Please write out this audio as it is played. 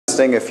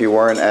interesting if you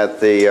weren't at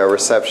the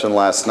reception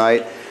last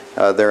night.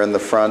 They're in the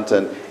front,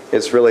 and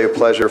it's really a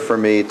pleasure for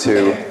me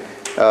to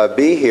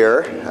be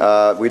here.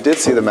 We did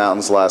see the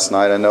mountains last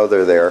night. I know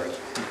they're there.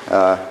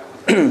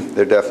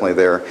 They're definitely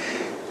there.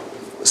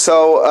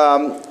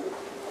 So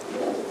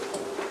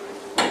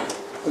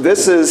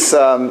this is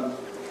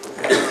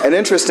an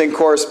interesting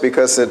course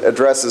because it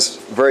addresses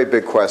very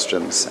big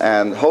questions,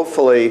 and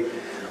hopefully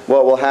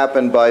what will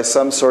happen by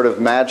some sort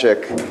of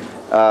magic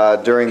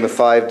during the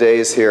 5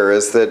 days here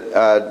is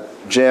that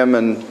Jim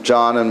and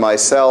John and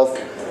myself,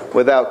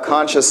 without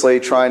consciously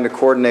trying to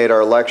coordinate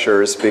our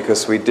lectures,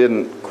 because we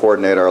didn't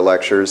coordinate our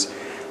lectures,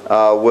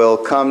 will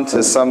come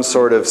to some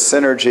sort of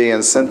synergy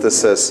and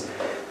synthesis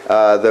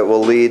that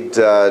will lead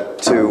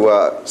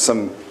to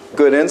some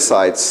good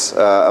insights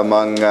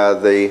among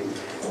the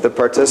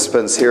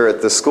participants here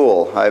at the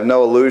school. I have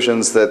no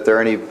illusions that there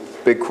are any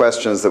big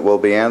questions that will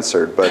be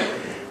answered, but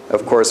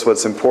of course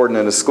what's important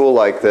in a school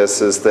like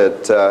this is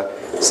that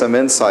some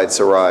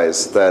insights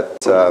arise that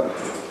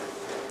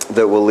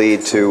that will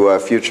lead to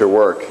future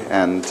work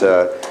and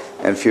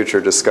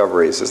future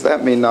discoveries. Does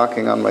that mean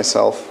knocking on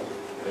myself?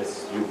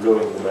 Yes, you're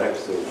blowing the mic,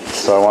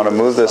 so I want to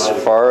move this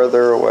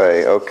farther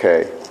away.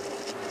 Okay.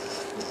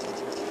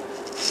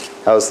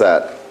 How's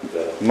that?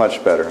 better.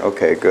 Much better.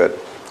 Okay, good.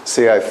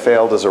 See, I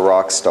failed as a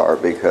rock star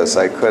because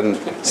I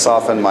couldn't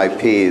soften my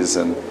P's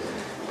and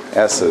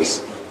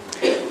S's.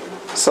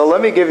 So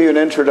let me give you an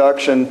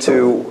introduction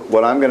to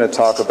what I'm going to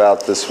talk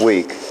about this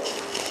week.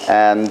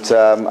 And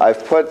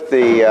I've put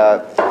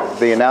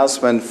the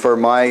announcement for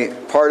my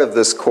part of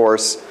this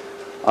course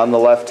on the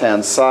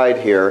left-hand side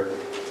here,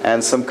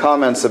 and some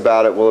comments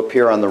about it will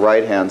appear on the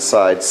right-hand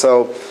side.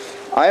 So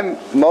I'm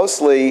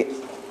mostly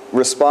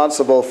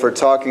responsible for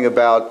talking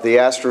about the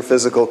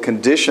astrophysical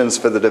conditions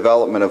for the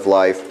development of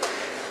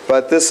life,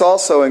 but this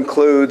also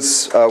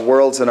includes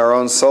worlds in our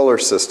own solar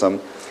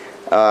system,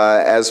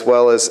 as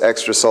well as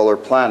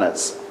extrasolar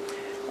planets.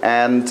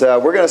 And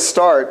we're going to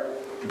start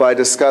by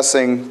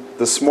discussing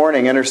this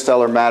morning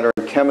interstellar matter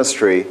and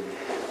chemistry.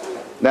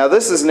 Now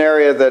this is an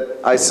area that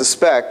I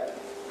suspect,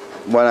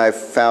 when I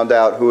found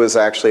out who is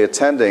actually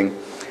attending,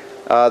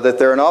 that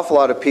there are an awful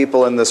lot of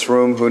people in this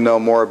room who know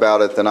more about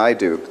it than I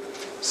do.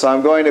 So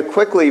I'm going to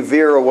quickly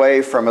veer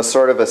away from a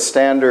sort of a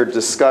standard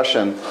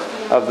discussion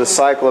of the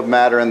cycle of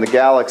matter in the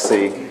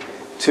galaxy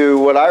to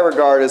what I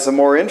regard as a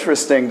more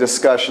interesting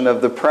discussion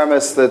of the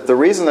premise that the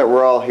reason that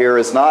we're all here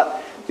is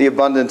not the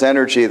abundant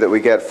energy that we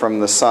get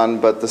from the sun,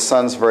 but the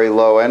sun's very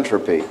low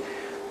entropy,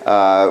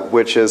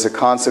 which is a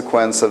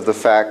consequence of the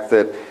fact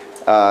that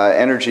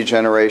energy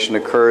generation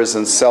occurs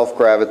in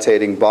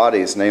self-gravitating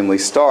bodies, namely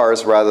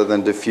stars, rather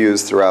than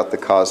diffused throughout the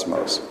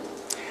cosmos.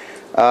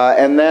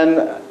 And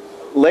then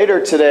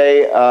later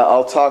today,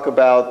 I'll talk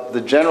about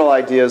the general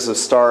ideas of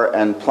star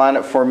and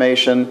planet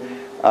formation.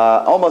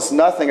 Almost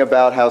nothing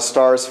about how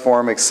stars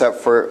form except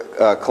for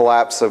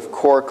collapse of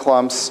core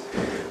clumps.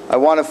 I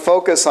want to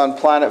focus on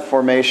planet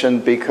formation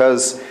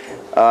because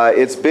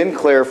it's been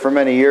clear for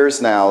many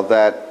years now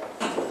that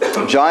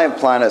giant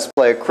planets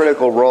play a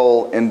critical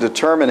role in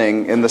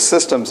determining, in the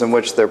systems in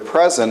which they're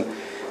present,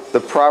 the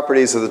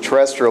properties of the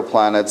terrestrial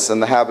planets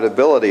and the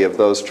habitability of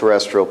those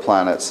terrestrial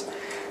planets.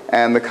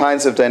 And the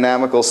kinds of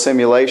dynamical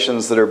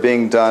simulations that are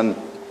being done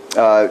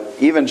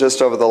even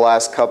just over the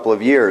last couple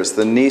of years,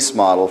 the NEAS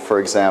model, for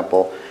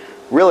example,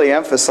 really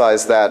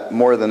emphasize that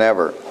more than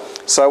ever.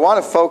 So I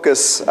want to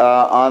focus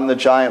on the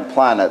giant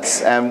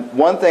planets. And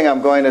one thing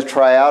I'm going to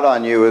try out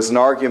on you is an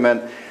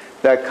argument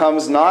that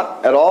comes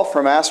not at all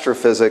from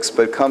astrophysics,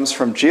 but comes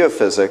from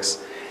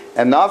geophysics,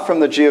 and not from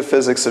the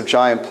geophysics of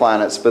giant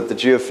planets, but the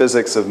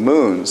geophysics of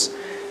moons.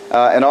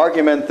 An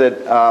argument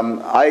that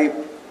I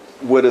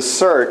would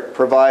assert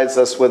provides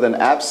us with an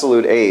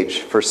absolute age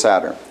for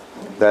Saturn.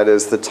 That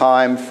is the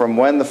time from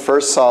when the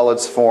first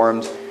solids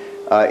formed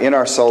in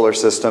our solar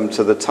system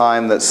to the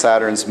time that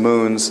Saturn's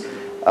moons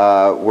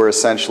were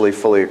essentially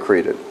fully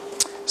accreted.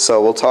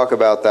 So we'll talk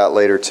about that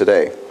later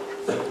today.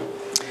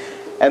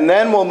 And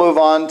then we'll move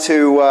on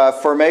to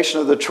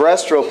formation of the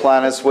terrestrial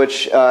planets,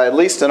 which, at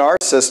least in our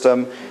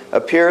system,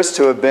 appears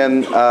to have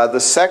been the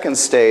second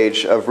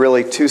stage of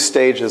really two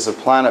stages of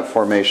planet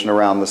formation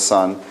around the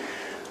sun.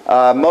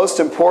 Most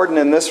important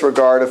in this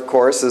regard, of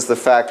course, is the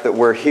fact that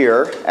we're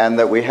here and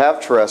that we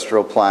have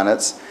terrestrial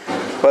planets.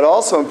 But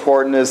also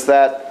important is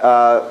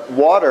that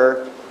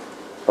water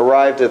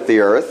arrived at the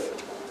Earth.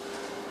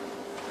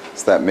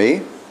 Is that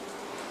me?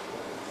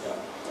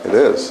 It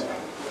is.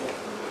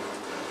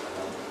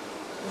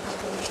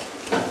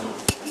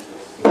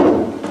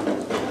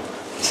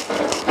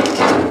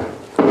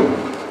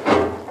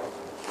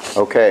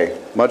 Okay,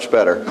 much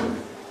better.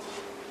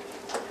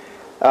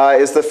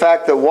 Is the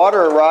fact that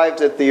water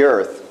arrived at the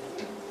Earth.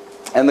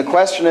 And the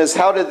question is,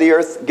 how did the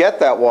Earth get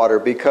that water?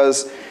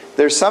 Because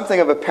there's something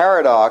of a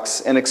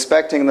paradox in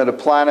expecting that a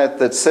planet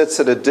that sits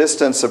at a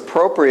distance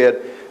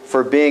appropriate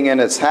for being in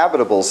its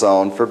habitable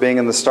zone, for being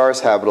in the star's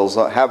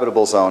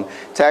habitable zone,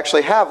 to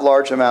actually have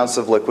large amounts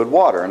of liquid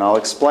water, and I'll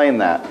explain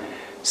that.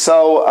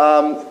 So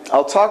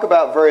I'll talk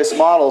about various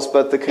models,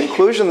 but the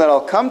conclusion that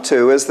I'll come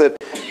to is that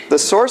the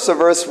source of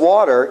Earth's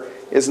water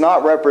is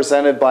not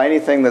represented by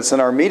anything that's in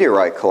our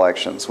meteorite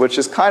collections, which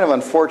is kind of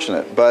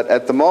unfortunate. But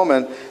at the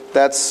moment,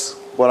 that's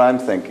what I'm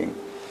thinking.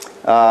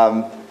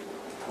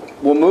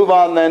 We'll move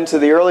on then to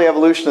the early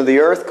evolution of the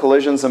Earth,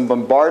 collisions and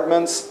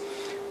bombardments.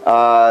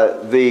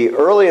 The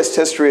earliest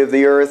history of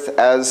the Earth,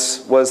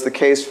 as was the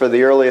case for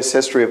the earliest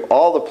history of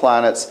all the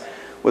planets,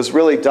 was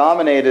really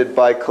dominated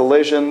by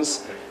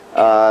collisions,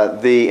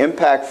 the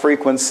impact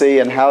frequency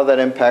and how that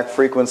impact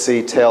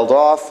frequency tailed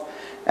off,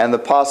 and the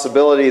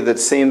possibility that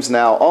seems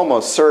now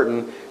almost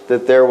certain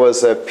that there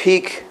was a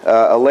peak,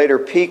 a later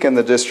peak in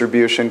the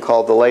distribution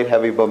called the late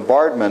heavy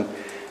bombardment.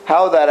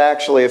 How that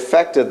actually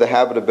affected the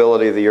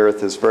habitability of the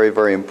Earth is very,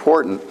 very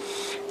important.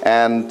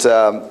 And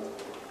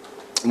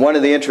one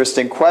of the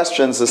interesting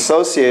questions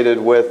associated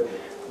with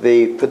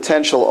the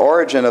potential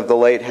origin of the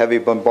late heavy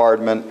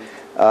bombardment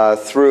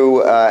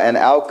through an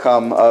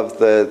outcome of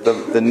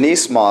the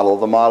NEAS model,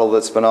 the model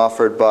that's been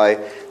offered by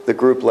the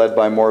group led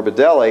by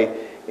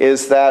Morbidelli,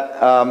 is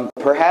that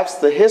perhaps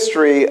the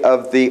history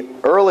of the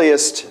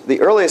earliest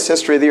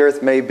history of the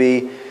Earth may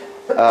be,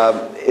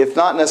 if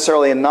not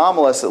necessarily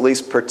anomalous, at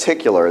least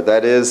particular.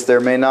 That is,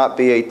 there may not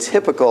be a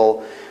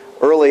typical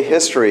early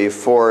history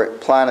for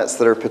planets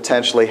that are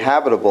potentially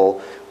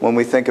habitable when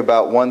we think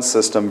about one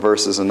system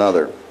versus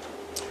another.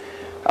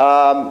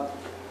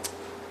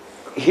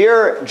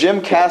 Here,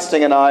 Jim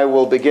Casting and I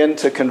will begin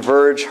to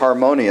converge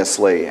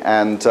harmoniously,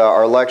 and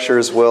our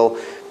lectures will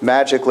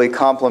magically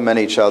complement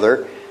each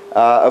other.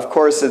 Of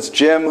course, it's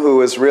Jim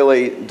who has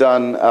really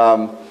done,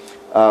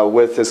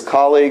 with his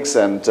colleagues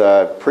and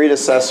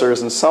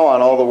predecessors and so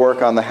on, all the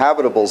work on the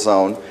habitable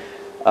zone.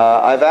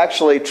 I've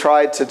actually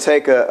tried to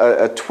take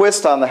a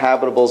twist on the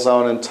habitable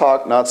zone and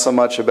talk not so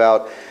much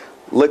about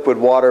liquid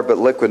water but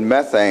liquid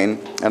methane,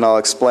 and I'll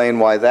explain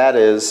why that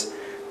is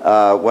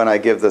when I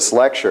give this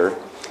lecture.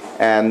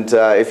 And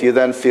if you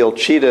then feel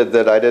cheated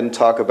that I didn't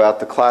talk about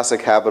the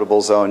classic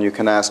habitable zone, you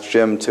can ask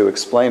Jim to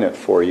explain it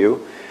for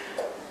you.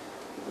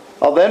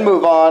 I'll then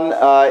move on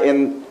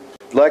in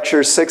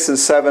lectures 6 and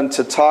 7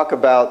 to talk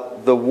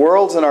about the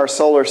worlds in our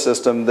solar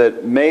system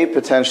that may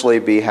potentially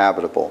be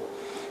habitable.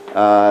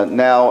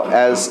 Now,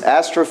 as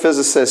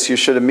astrophysicists, you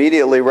should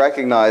immediately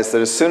recognize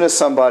that as soon as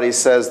somebody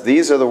says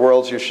these are the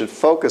worlds you should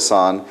focus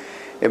on,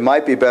 it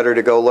might be better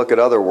to go look at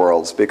other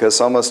worlds, because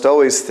almost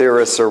always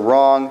theorists are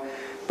wrong,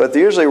 but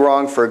they're usually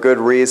wrong for a good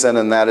reason,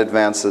 and that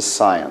advances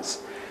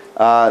science.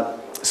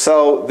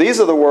 So these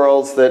are the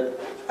worlds that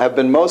have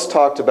been most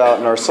talked about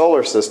in our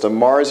solar system: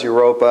 Mars,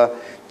 Europa,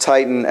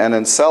 Titan, and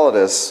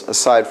Enceladus,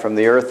 aside from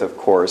the Earth, of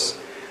course.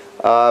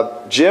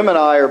 Jim and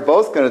I are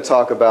both going to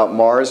talk about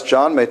Mars.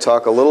 John may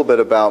talk a little bit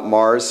about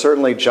Mars.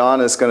 Certainly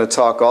John is going to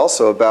talk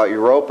also about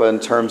Europa in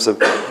terms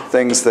of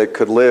things that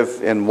could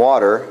live in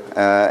water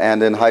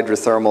and in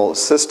hydrothermal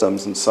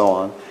systems and so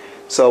on.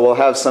 So we'll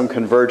have some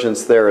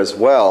convergence there as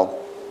well.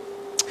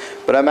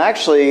 But I'm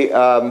actually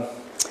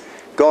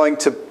going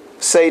to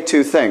say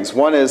two things.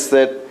 One is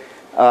that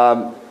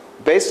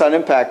based on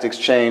impact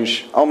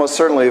exchange, almost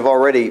certainly we've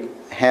already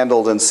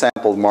handled and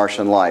sampled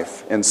Martian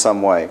life in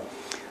some way.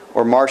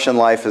 Or Martian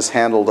life has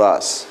handled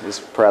us, is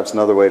perhaps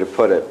another way to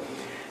put it.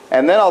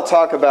 And then I'll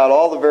talk about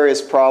all the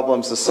various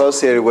problems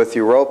associated with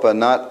Europa,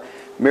 not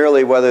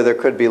merely whether there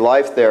could be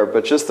life there,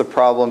 but just the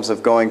problems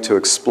of going to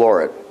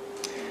explore it.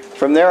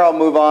 From there I'll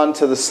move on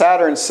to the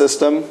Saturn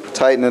system,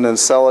 Titan and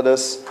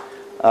Enceladus,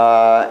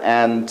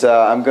 and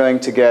I'm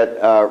going to get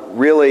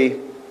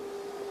really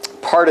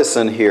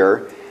partisan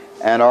here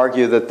and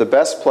argue that the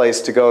best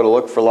place to go to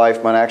look for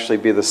life might actually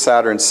be the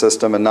Saturn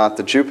system and not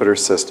the Jupiter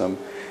system,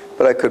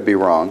 but I could be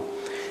wrong.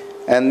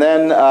 And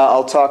then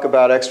I'll talk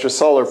about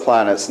extrasolar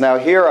planets. Now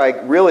here I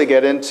really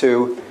get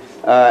into,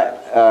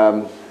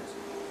 I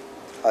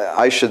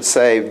should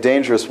say,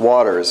 dangerous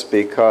waters,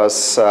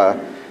 because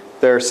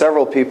there are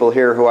several people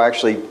here who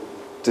actually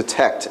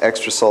detect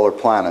extrasolar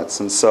planets,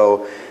 and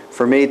so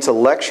for me to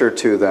lecture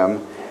to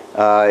them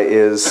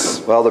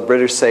is, well, the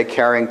British say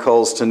carrying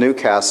coals to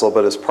Newcastle,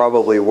 but it's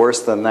probably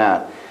worse than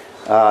that.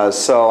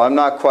 So I'm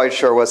not quite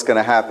sure what's going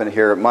to happen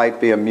here. It might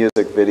be a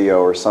music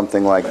video or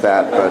something like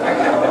that.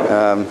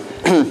 But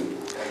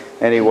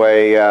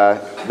anyway,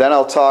 then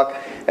I'll talk,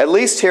 at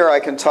least here I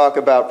can talk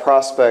about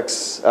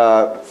prospects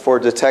for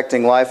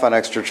detecting life on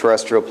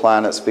extraterrestrial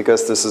planets,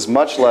 because this is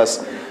much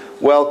less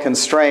well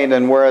constrained,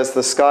 and whereas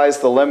the sky's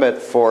the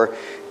limit for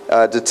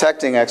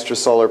detecting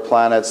extrasolar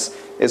planets,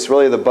 it's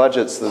really the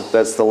budgets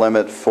that's the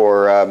limit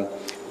for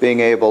being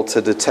able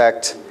to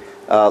detect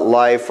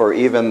life, or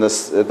even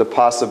the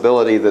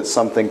possibility that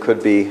something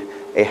could be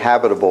a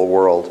habitable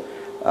world.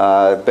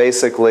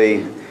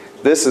 Basically,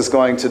 this is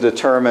going to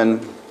determine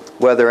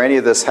whether any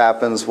of this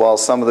happens while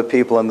some of the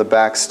people in the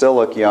back still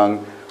look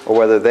young, or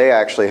whether they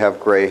actually have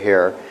gray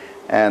hair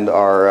and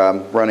are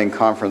running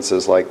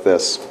conferences like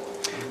this.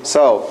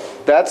 So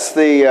that's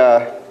the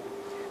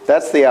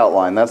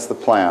outline, that's the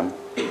plan.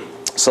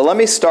 So let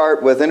me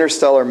start with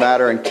interstellar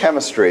matter and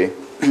chemistry.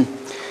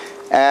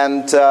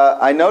 And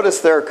I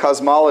noticed there are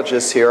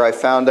cosmologists here. I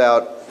found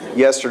out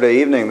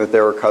yesterday evening that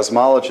there were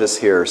cosmologists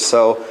here.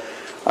 So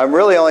I'm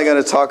really only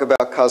going to talk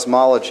about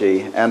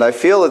cosmology, and I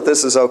feel that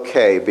this is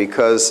okay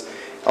because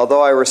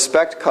although I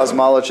respect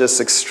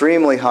cosmologists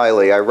extremely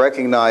highly, I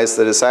recognize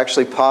that it's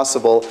actually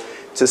possible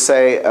to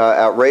say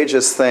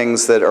outrageous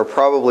things that are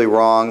probably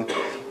wrong,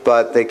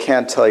 but they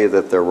can't tell you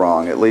that they're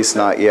wrong, at least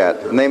not yet.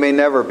 And they may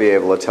never be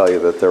able to tell you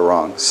that they're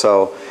wrong.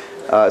 So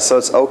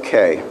it's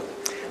okay.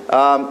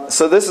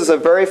 So this is a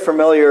very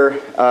familiar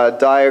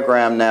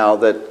diagram now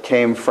that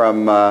came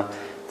from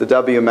the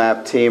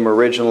WMAP team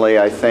originally.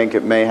 I think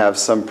it may have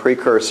some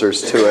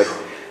precursors to it.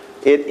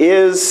 It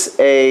is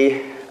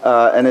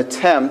an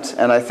attempt,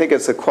 and I think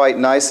it's a quite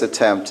nice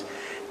attempt,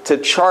 to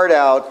chart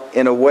out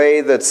in a way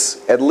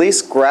that's at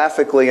least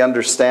graphically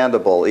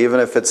understandable,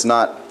 even if it's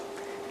not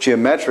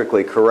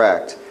geometrically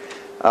correct,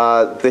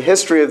 the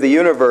history of the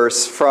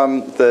universe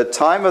from the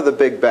time of the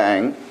Big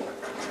Bang,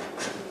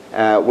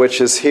 which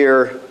is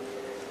here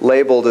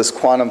labeled as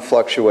quantum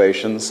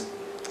fluctuations,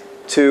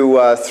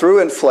 to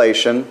through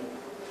inflation,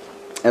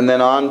 and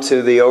then on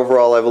to the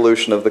overall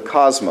evolution of the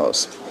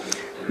cosmos.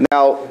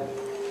 Now,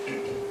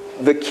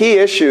 the key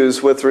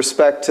issues with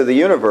respect to the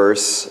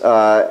universe,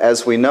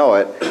 as we know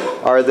it,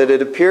 are that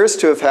it appears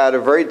to have had a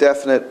very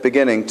definite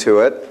beginning to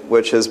it,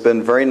 which has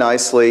been very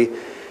nicely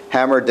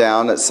hammered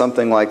down at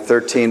something like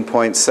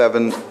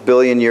 13.7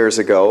 billion years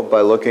ago by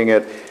looking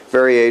at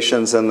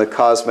variations in the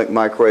cosmic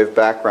microwave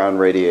background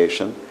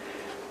radiation.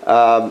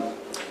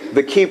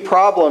 The key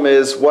problem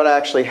is what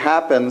actually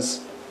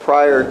happens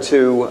prior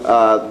to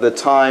the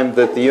time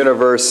that the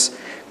universe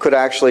could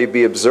actually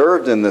be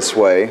observed in this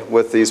way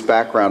with these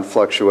background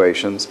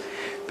fluctuations,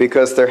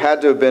 because there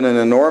had to have been an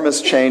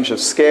enormous change of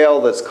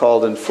scale that's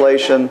called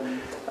inflation,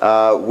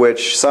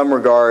 which some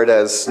regard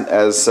as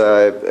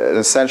an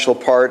essential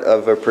part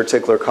of a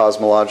particular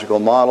cosmological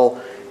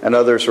model, and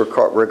others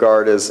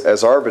regard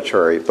as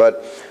arbitrary.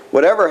 But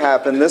whatever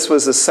happened, this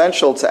was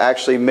essential to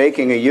actually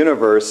making a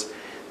universe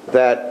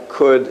that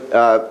could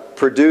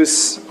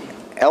produce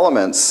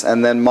elements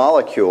and then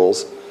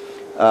molecules,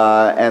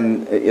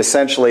 and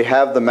essentially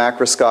have the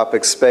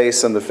macroscopic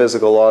space and the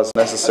physical laws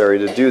necessary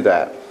to do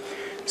that.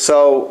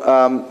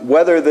 So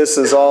whether this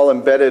is all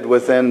embedded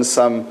within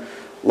some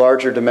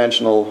larger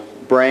dimensional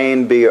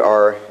brain,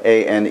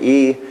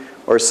 BRANE,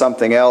 or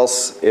something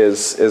else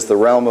is the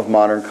realm of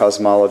modern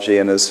cosmology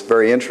and is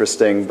very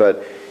interesting,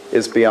 but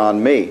is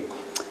beyond me.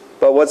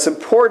 But what's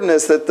important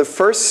is that the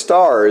first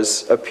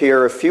stars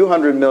appear a few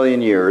hundred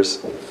million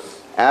years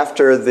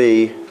after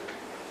the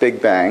Big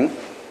Bang.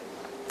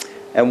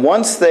 And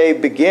once they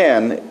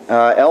begin,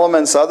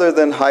 elements other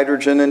than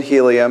hydrogen and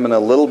helium and a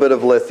little bit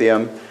of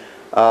lithium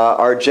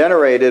are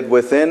generated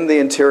within the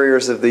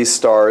interiors of these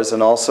stars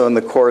and also in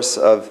the course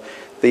of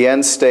the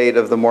end state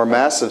of the more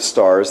massive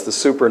stars, the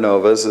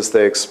supernovas, as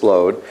they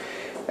explode.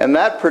 And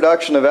that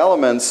production of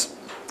elements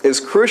is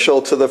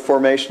crucial to the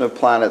formation of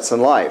planets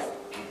and life.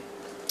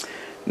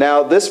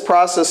 Now, this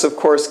process, of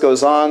course,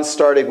 goes on,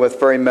 starting with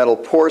very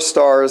metal-poor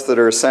stars that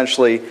are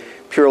essentially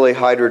purely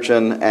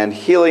hydrogen and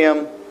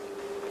helium,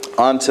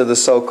 onto the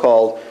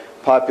so-called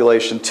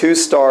population 2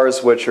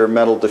 stars, which are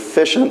metal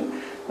deficient,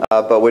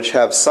 but which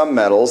have some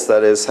metals,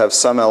 that is, have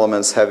some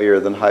elements heavier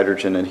than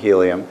hydrogen and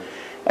helium.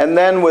 And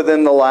then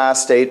within the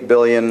last 4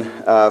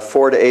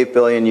 to 8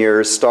 billion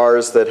years,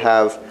 stars that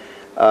have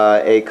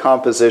a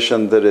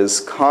composition that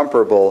is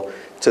comparable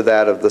to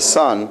that of the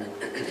Sun.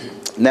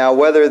 Now,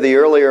 whether the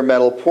earlier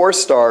metal-poor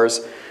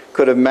stars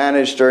could have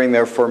managed during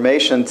their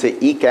formation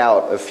to eke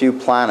out a few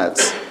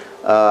planets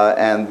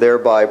and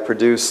thereby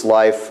produce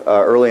life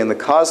early in the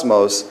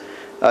cosmos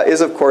is,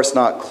 of course,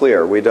 not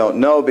clear. We don't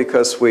know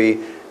because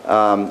we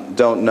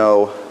don't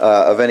know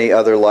of any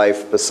other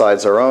life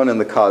besides our own in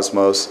the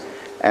cosmos.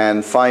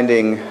 And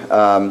finding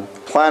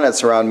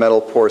planets around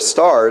metal-poor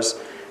stars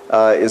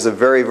is a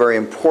very, very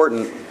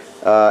important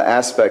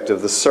aspect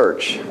of the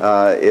search.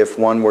 If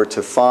one were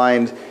to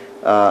find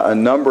a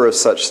number of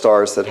such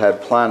stars that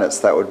had planets,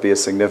 that would be a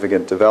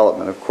significant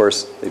development. Of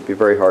course, they'd be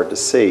very hard to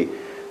see,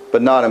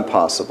 but not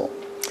impossible.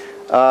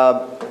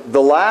 The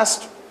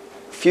last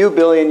few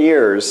billion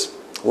years,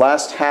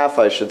 last half,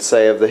 I should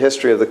say, of the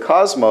history of the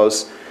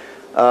cosmos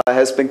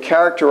has been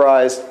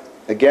characterized,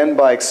 again,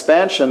 by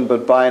expansion,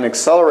 but by an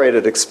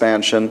accelerated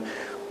expansion,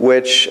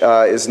 which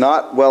is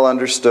not well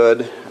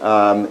understood.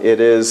 It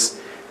is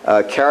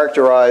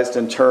characterized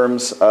in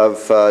terms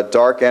of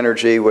dark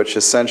energy, which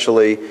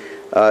essentially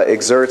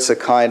exerts a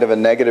kind of a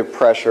negative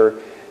pressure,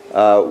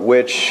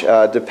 which,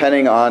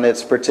 depending on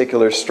its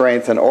particular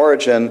strength and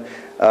origin,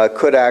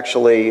 could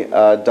actually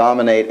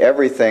dominate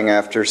everything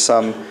after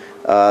some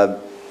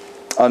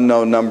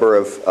unknown number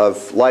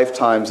of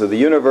lifetimes of the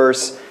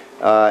universe,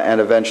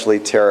 and eventually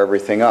tear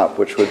everything up,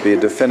 which would be a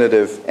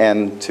definitive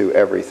end to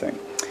everything.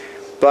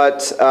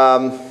 But,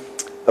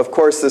 of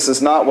course, this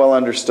is not well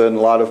understood, and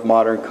a lot of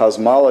modern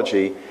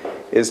cosmology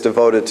is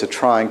devoted to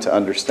trying to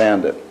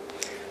understand it.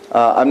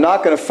 I'm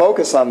not going to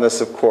focus on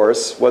this, of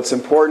course. What's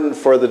important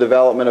for the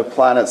development of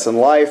planets and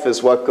life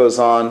is what goes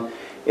on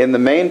in the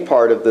main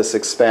part of this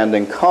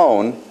expanding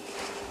cone.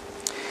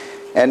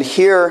 And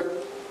here,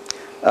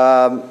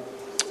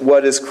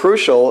 what is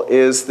crucial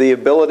is the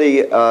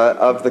ability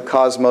of the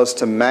cosmos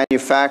to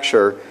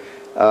manufacture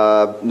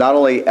not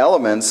only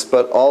elements,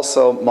 but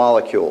also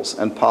molecules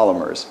and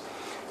polymers.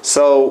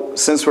 So,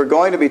 since we're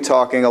going to be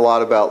talking a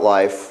lot about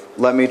life,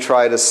 let me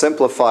try to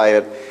simplify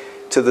it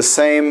to the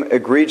same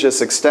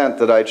egregious extent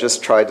that I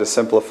just tried to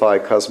simplify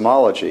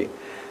cosmology.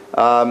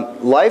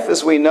 Life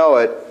as we know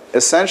it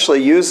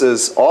essentially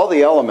uses all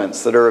the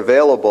elements that are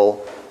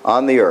available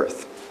on the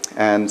Earth.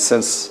 And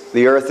since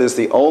the Earth is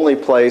the only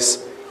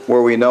place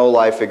where we know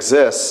life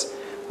exists,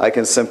 I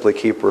can simply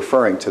keep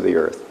referring to the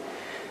Earth.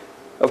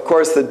 Of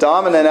course, the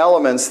dominant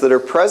elements that are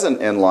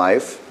present in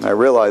life, I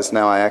realize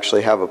now I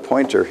actually have a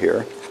pointer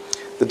here.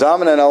 The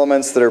dominant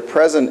elements that are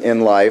present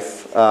in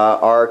life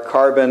are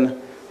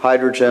carbon,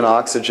 hydrogen,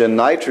 oxygen,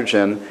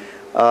 nitrogen.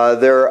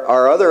 There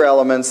are other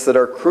elements that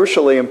are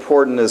crucially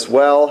important as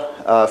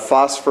well.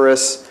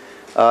 Phosphorus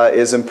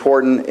is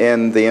important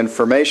in the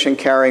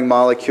information-carrying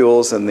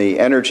molecules and the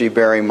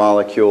energy-bearing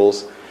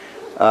molecules,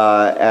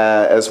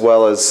 as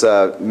well as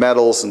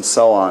metals and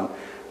so on.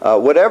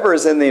 Whatever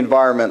is in the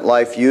environment,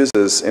 life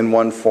uses in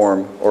one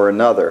form or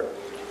another.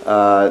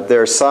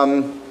 There are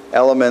some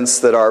elements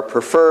that are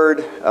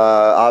preferred.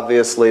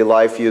 Obviously,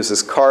 life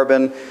uses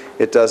carbon.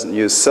 It doesn't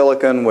use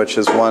silicon, which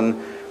is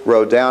one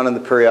row down in the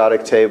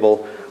periodic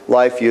table.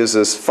 Life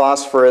uses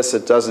phosphorus.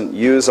 It doesn't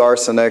use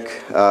arsenic,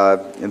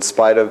 in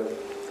spite of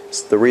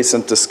the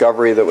recent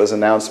discovery that was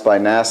announced by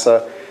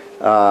NASA.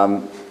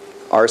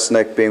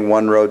 Arsenic being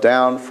one row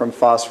down from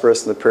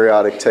phosphorus in the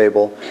periodic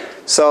table.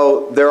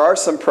 So there are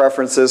some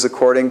preferences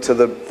according to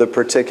the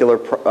particular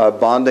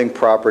bonding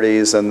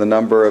properties and the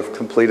number of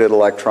completed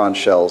electron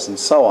shells and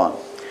so on.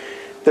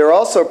 There are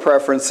also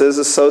preferences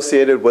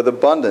associated with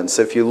abundance.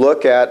 If you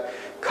look at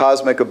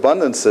cosmic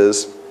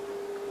abundances,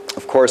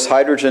 of course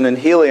hydrogen and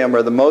helium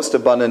are the most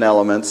abundant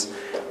elements,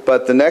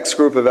 but the next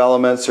group of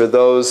elements are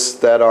those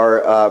that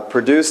are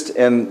produced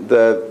in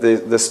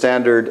the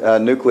standard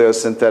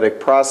nucleosynthetic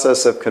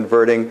process of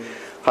converting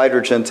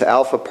hydrogen to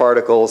alpha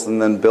particles and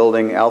then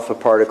building alpha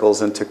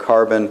particles into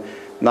carbon,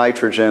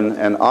 nitrogen,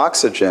 and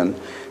oxygen.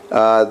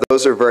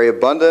 Those are very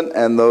abundant,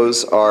 and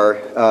those are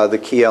the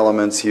key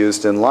elements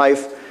used in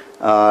life.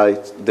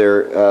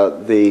 They're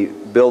the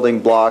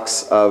building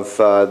blocks of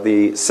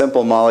the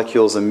simple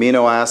molecules,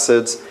 amino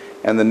acids,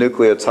 and the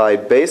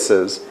nucleotide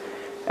bases.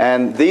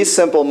 And these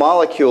simple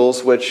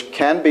molecules, which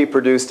can be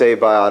produced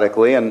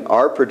abiotically and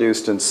are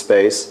produced in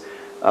space,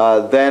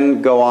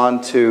 then go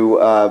on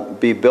to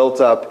be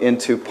built up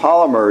into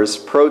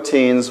polymers,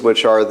 proteins,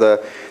 which are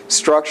the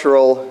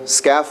structural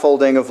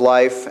scaffolding of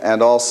life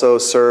and also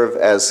serve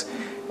as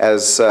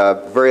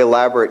very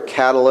elaborate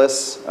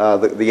catalysts.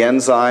 The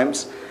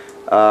enzymes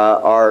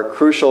are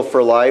crucial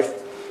for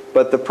life,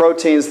 but the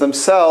proteins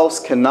themselves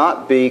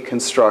cannot be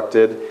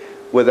constructed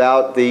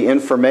without the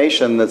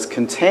information that's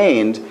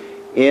contained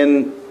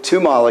in two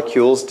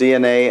molecules,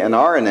 DNA and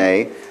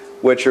RNA,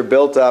 which are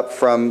built up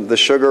from the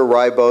sugar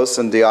ribose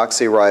and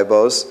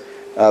deoxyribose,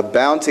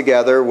 bound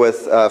together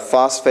with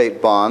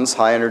phosphate bonds,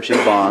 high-energy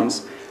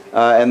bonds,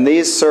 and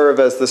these serve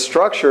as the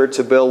structure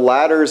to build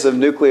ladders of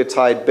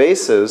nucleotide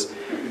bases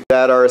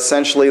that are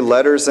essentially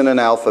letters in an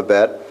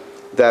alphabet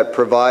that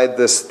provide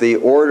the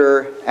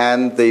order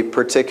and the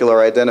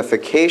particular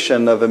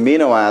identification of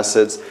amino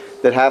acids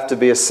that have to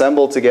be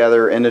assembled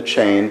together in a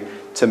chain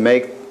to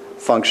make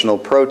functional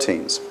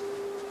proteins.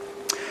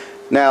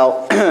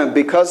 Now,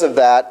 because of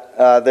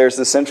that, there's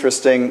this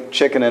interesting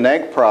chicken and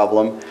egg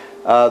problem.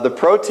 The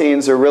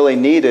proteins are really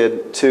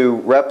needed to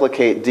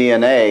replicate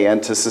DNA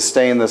and to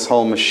sustain this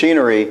whole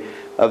machinery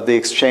of the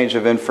exchange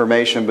of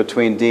information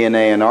between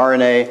DNA and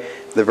RNA,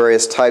 the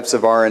various types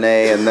of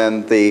RNA, and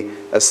then the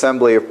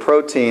assembly of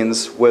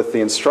proteins with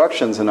the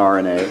instructions in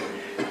RNA.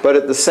 But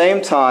at the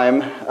same time,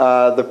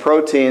 the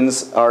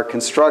proteins are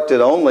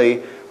constructed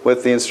only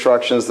with the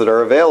instructions that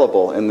are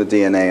available in the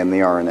DNA and the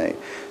RNA.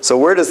 So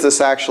where does this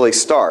actually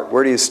start?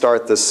 Where do you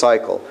start this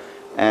cycle?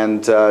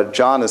 And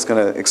John is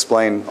going to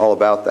explain all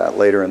about that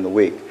later in the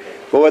week.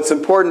 But what's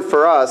important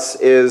for us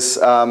is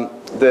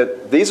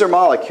that these are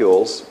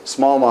molecules,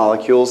 small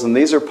molecules, and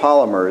these are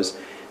polymers,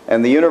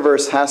 and the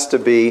universe has to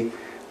be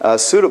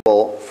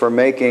suitable for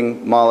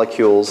making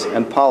molecules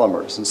and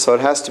polymers. And so it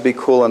has to be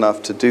cool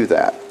enough to do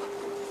that.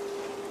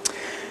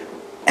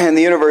 And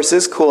the universe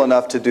is cool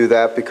enough to do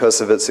that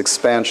because of its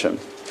expansion.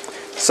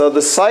 So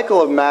the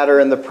cycle of matter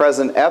in the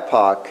present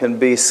epoch can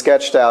be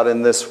sketched out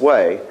in this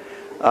way.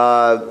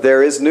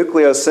 There is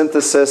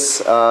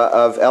nucleosynthesis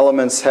of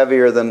elements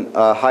heavier than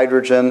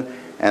hydrogen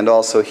and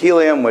also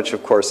helium, which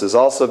of course is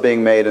also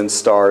being made in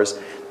stars.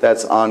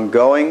 That's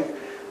ongoing.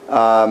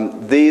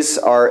 These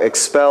are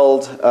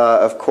expelled,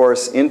 of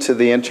course, into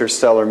the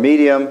interstellar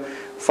medium,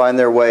 find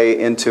their way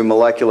into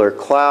molecular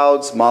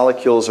clouds.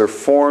 Molecules are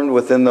formed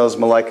within those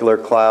molecular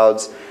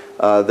clouds.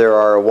 There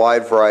are a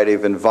wide variety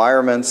of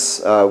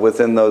environments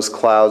within those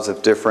clouds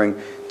of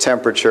differing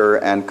temperature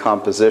and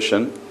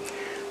composition.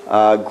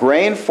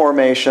 Grain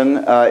formation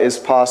is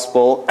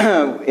possible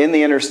in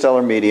the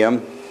interstellar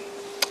medium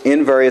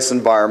in various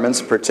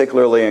environments,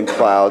 particularly in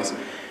clouds.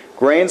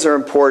 Grains are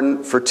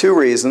important for two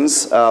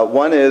reasons.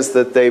 One is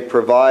that they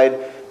provide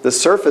the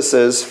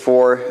surfaces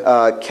for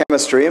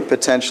chemistry and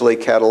potentially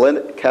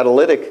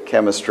catalytic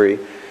chemistry.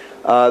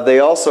 They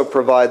also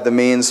provide the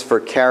means for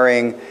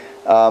carrying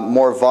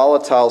more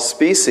volatile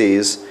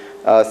species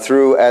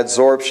through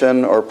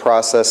adsorption or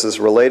processes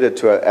related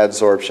to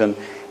adsorption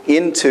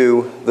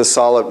into the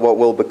solid, what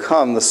will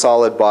become the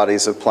solid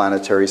bodies of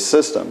planetary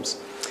systems.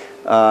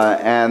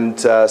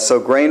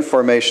 So grain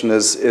formation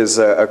is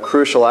a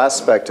crucial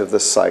aspect of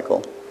this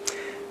cycle.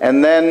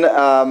 And then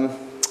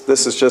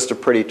this is just a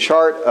pretty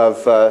chart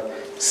of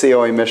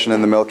CO emission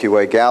in the Milky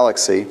Way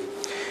galaxy.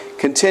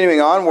 Continuing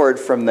onward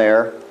from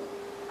there,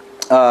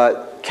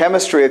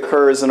 chemistry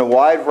occurs in a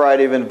wide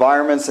variety of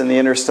environments in the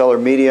interstellar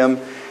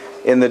medium.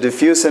 In the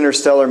diffuse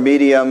interstellar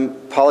medium,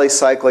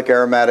 polycyclic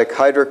aromatic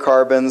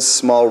hydrocarbons,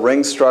 small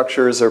ring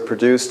structures are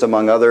produced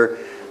among other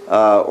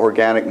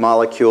organic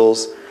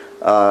molecules.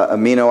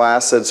 Amino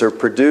acids are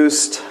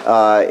produced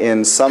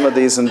in some of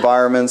these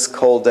environments.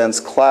 Cold, dense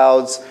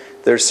clouds,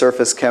 their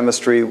surface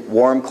chemistry,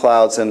 warm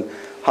clouds and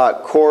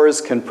hot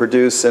cores can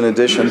produce, in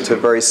addition to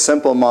very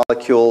simple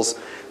molecules,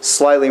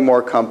 slightly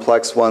more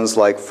complex ones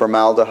like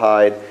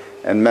formaldehyde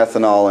and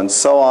methanol and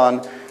so on,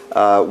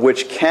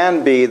 which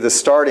can be the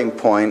starting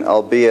point,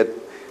 albeit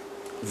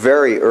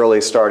very early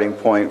starting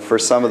point, for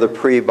some of the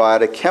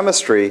prebiotic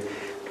chemistry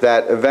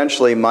that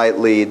eventually might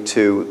lead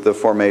to the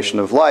formation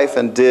of life,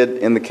 and did,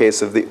 in the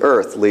case of the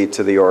Earth, lead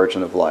to the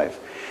origin of life.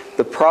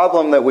 The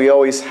problem that we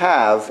always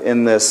have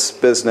in this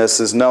business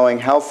is knowing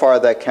how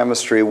far that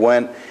chemistry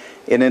went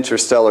in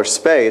interstellar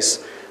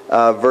space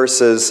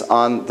versus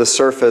on the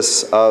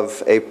surface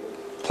of a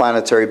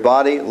planetary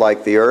body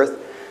like the Earth,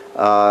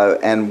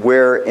 and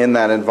where in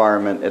that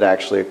environment it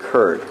actually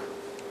occurred.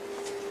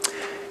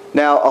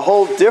 Now, a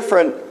whole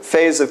different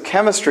phase of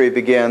chemistry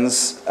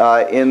begins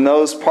in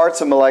those parts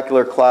of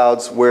molecular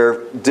clouds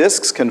where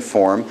disks can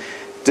form.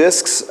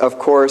 Disks, of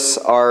course,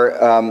 are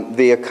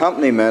the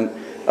accompaniment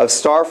of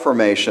star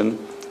formation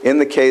in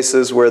the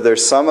cases where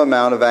there's some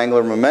amount of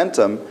angular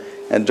momentum,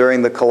 and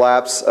during the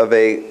collapse of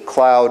a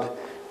cloud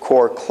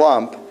core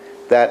clump,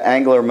 that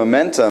angular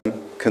momentum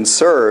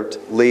conserved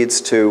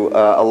leads to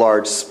a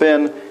large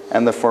spin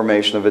and the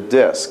formation of a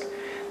disk.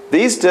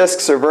 These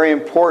disks are very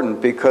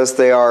important because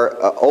they are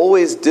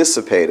always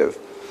dissipative.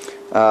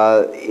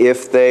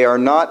 If they are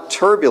not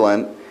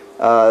turbulent,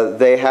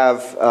 they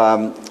have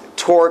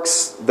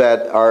torques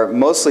that are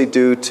mostly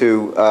due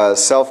to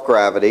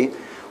self-gravity,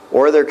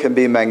 or there can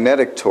be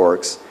magnetic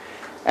torques.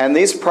 And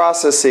these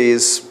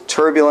processes,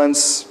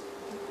 turbulence,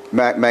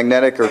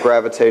 magnetic or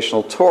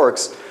gravitational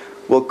torques,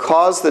 will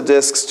cause the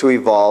disks to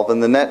evolve,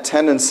 and the net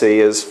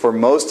tendency is for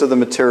most of the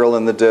material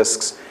in the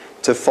disks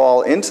to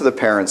fall into the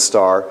parent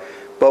star.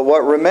 But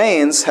what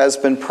remains has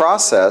been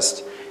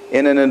processed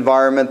in an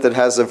environment that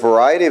has a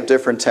variety of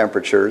different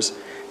temperatures,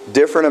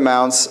 different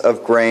amounts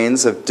of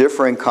grains of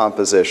differing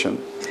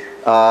composition,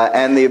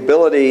 and the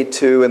ability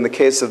to, in the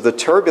case of the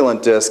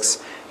turbulent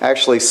disks,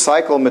 actually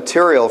cycle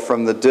material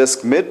from the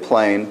disk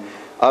midplane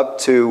up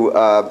to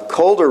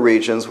colder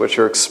regions which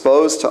are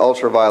exposed to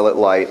ultraviolet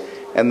light,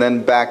 and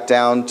then back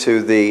down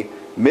to the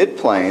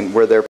midplane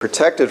where they're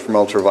protected from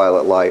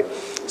ultraviolet light.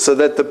 So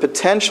that the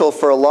potential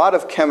for a lot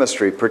of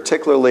chemistry,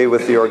 particularly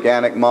with the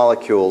organic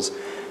molecules,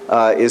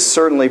 is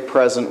certainly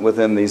present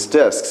within these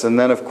disks. And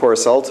then, of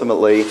course,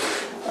 ultimately,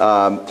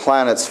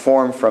 planets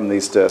form from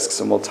these disks,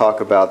 and we'll talk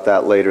about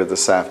that later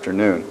this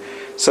afternoon.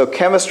 So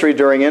chemistry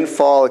during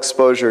infall,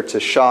 exposure to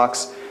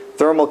shocks,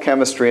 thermal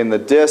chemistry in the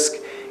disk,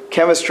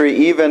 chemistry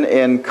even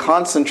in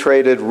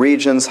concentrated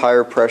regions,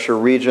 higher pressure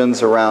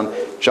regions around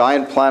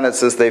giant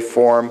planets as they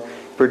form,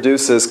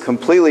 produces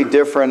completely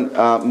different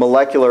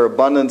molecular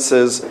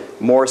abundances,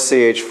 more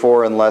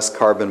CH4 and less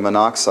carbon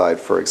monoxide,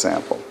 for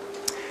example.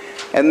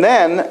 And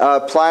then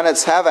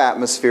planets have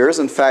atmospheres.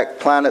 In fact,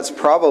 planets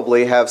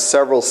probably have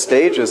several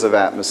stages of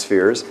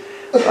atmospheres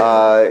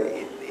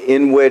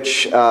in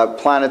which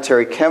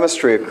planetary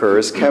chemistry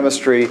occurs,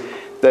 chemistry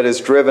that is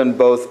driven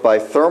both by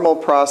thermal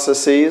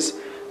processes,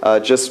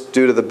 just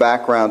due to the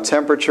background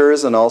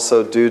temperatures, and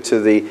also due to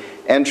the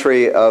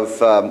entry of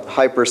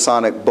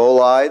hypersonic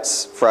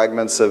bolides,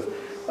 fragments of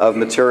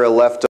material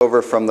left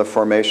over from the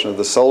formation of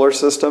the solar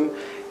system,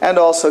 and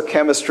also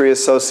chemistry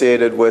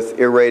associated with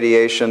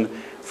irradiation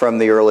from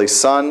the early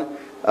sun,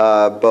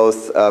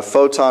 both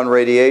photon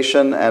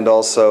radiation and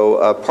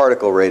also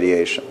particle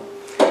radiation.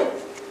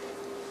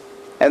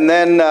 And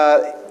then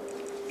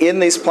in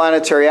these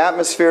planetary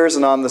atmospheres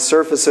and on the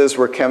surfaces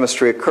where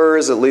chemistry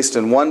occurs, at least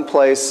in one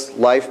place,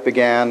 life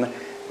began.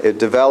 It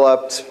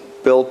developed,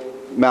 built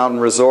mountain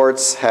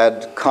resorts,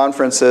 had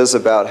conferences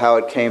about how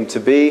it came to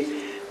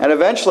be, and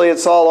eventually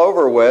it's all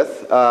over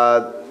with.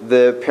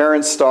 The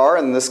parent star,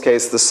 in this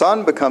case the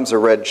sun, becomes a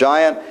red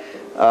giant,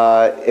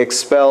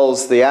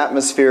 expels the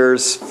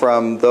atmospheres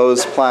from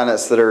those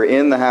planets that are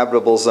in the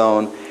habitable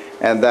zone,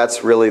 and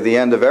that's really the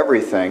end of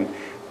everything.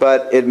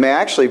 But it may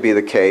actually be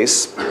the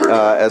case,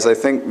 as I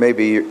think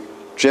maybe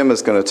Jim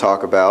is going to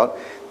talk about,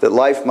 that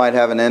life might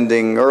have an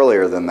ending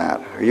earlier than that.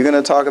 Are you going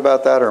to talk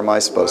about that, or am I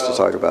supposed to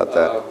talk about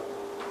that?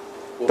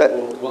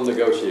 We'll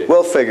negotiate.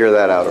 We'll figure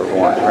that out over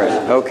wine,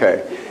 right?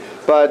 Okay.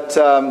 But,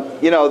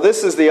 you know,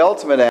 this is the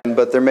ultimate end,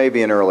 but there may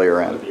be an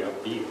earlier end.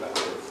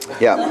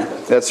 Yeah,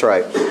 that's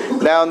right.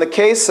 Now, in the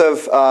case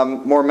of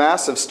more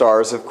massive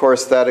stars, of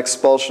course, that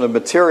expulsion of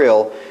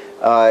material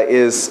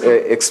is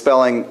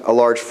expelling a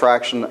large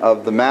fraction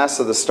of the mass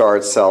of the star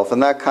itself,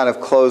 and that kind of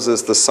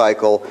closes the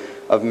cycle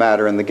of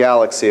matter in the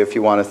galaxy, if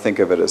you want to think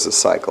of it as a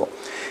cycle.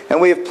 And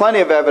we have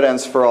plenty of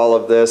evidence for all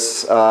of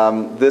this.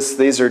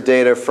 These are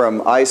data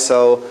from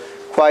ISO,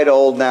 quite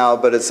old now,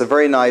 but it's a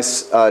very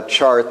nice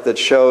chart that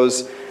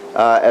shows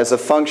as a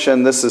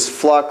function, this is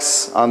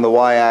flux on the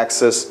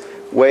y-axis,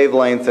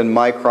 wavelength in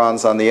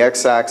microns on the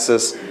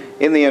x-axis,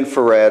 in the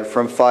infrared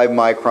from 5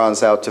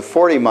 microns out to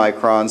 40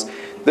 microns.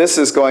 This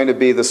is going to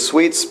be the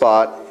sweet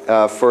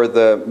spot for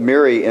the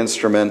MIRI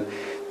instrument,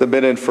 the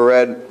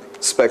mid-infrared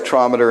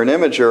spectrometer and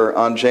imager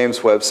on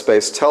James Webb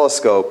Space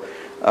Telescope,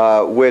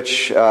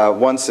 which,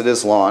 once it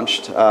is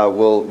launched,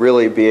 will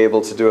really be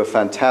able to do a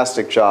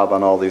fantastic job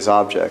on all these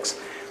objects.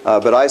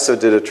 But ISO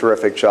did a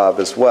terrific job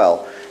as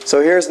well. So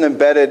here's in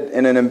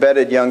an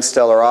embedded young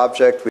stellar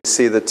object. We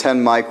see the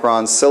 10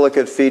 micron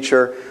silicate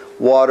feature,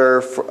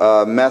 water,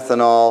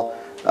 methanol,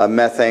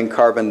 methane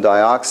carbon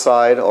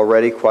dioxide,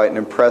 already quite an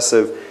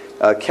impressive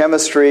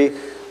chemistry.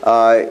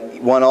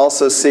 One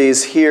also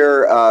sees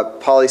here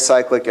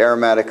polycyclic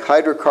aromatic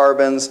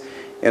hydrocarbons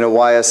in a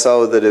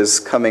YSO that is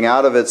coming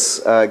out of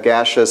its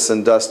gaseous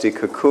and dusty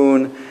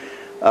cocoon.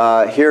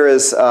 Here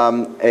is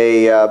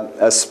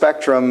a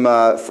spectrum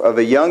of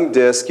a young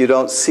disk. You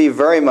don't see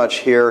very much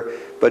here,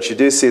 but you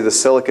do see the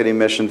silicate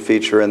emission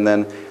feature and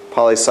then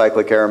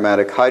polycyclic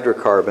aromatic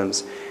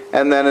hydrocarbons.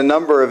 And then a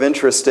number of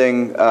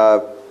interesting,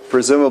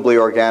 presumably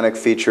organic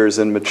features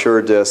in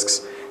mature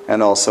disks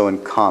and also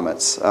in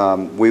comets.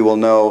 We will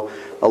know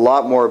a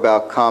lot more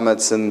about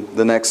comets in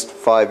the next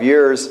 5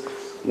 years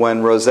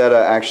when Rosetta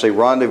actually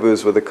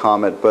rendezvous with a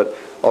comet, but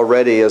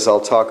already, as I'll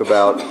talk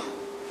about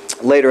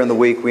later in the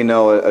week, we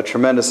know a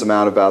tremendous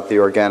amount about the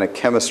organic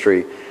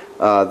chemistry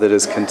that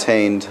is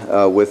contained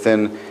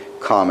within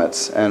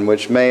comets, and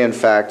which may in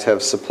fact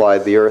have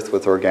supplied the Earth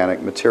with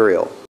organic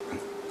material.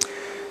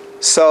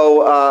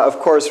 So, of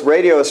course,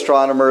 radio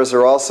astronomers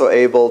are also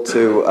able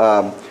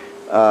to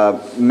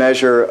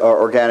measure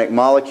organic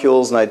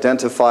molecules and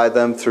identify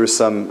them through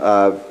some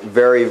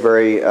very,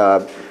 very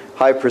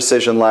high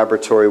precision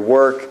laboratory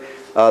work.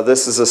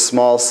 This is a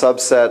small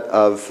subset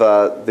of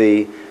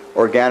the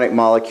organic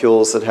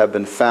molecules that have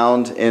been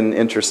found in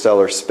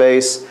interstellar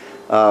space,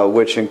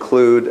 which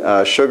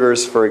include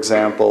sugars, for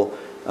example.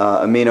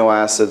 Amino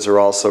acids are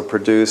also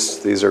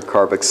produced. These are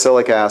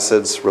carboxylic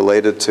acids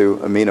related to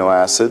amino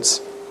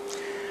acids.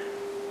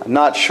 I'm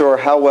not sure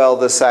how well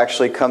this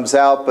actually comes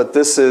out, but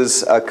this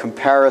is a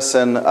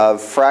comparison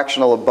of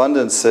fractional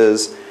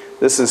abundances.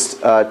 This is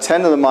 10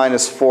 to the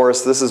minus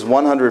fourth. This is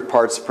 100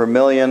 parts per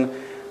million,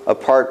 a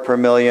part per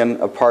million,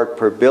 a part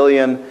per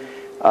billion.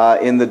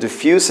 In the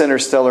diffuse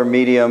interstellar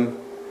medium,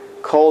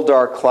 cold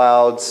dark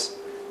clouds,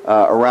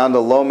 around a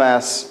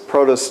low-mass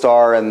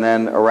protostar, and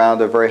then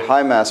around a very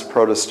high-mass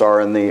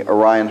protostar in the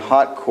Orion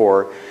hot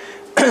core.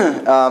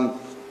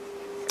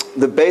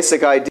 The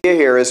basic idea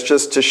here is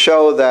just to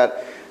show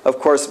that, of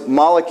course,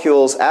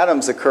 molecules,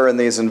 atoms occur in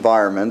these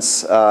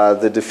environments,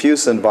 the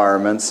diffuse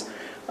environments.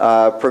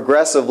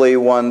 Progressively,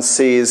 one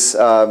sees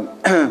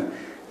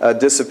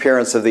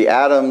disappearance of the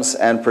atoms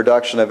and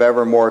production of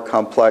ever more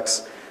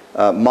complex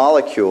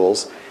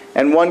molecules.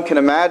 And one can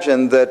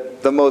imagine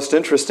that the most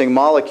interesting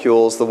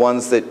molecules, the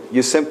ones that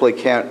you simply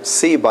can't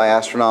see by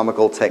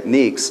astronomical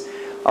techniques,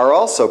 are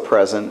also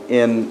present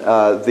in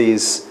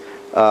these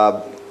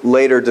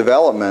later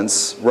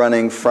developments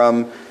running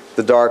from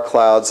the dark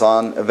clouds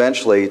on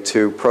eventually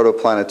to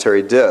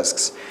protoplanetary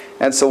disks.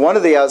 And so one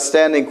of the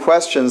outstanding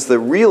questions that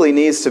really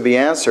needs to be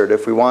answered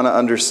if we want to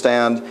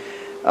understand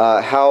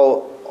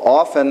how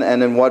often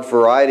and in what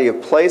variety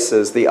of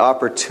places the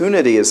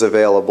opportunity is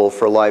available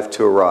for life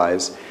to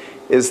arise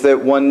is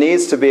that one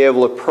needs to be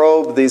able to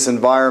probe these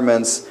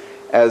environments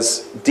as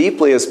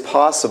deeply as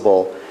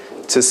possible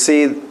to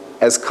see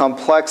as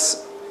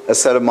complex a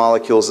set of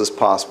molecules as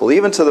possible,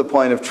 even to the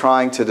point of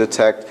trying to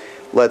detect,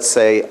 let's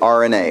say,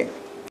 RNA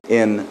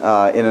in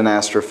an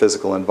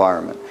astrophysical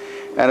environment.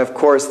 And of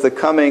course, the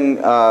coming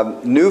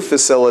new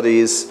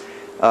facilities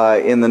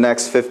in the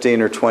next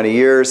 15 or 20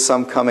 years,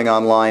 some coming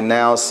online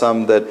now,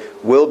 some that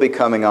will be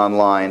coming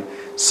online,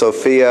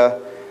 SOFIA,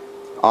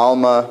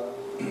 ALMA,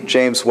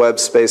 James Webb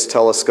Space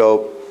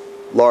Telescope,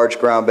 large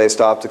ground-based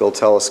optical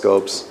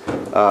telescopes,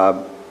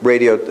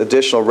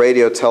 additional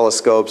radio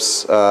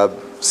telescopes,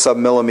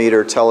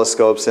 sub-millimeter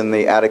telescopes in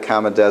the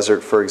Atacama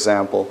Desert, for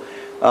example,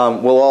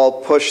 will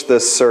all push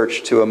this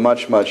search to a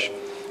much, much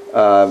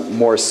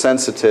more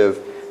sensitive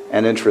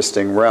and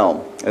interesting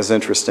realm, as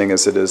interesting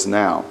as it is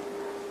now.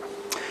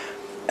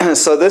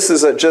 So this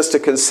is just a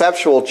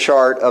conceptual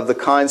chart of the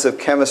kinds of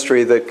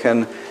chemistry that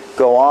can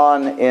go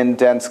on in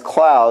dense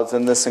clouds,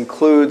 and this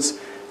includes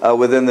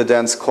within the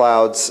dense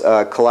clouds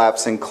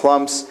collapsing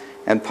clumps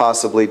and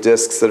possibly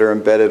disks that are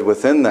embedded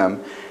within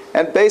them.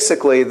 And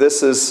basically,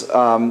 this is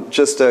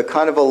just a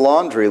kind of a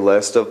laundry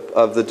list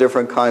of the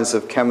different kinds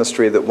of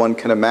chemistry that one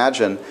can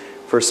imagine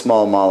for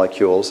small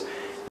molecules.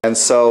 And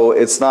so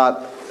it's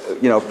not,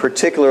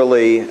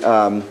 particularly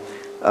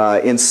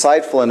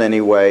insightful in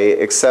any way,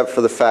 except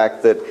for the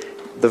fact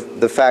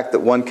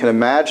that one can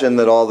imagine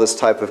that all this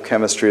type of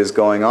chemistry is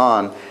going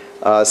on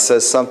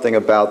says something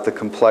about the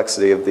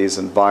complexity of these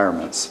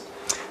environments.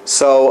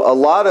 So a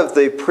lot of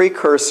the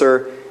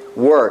precursor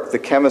work, the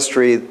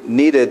chemistry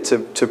needed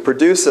to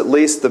produce at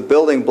least the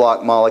building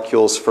block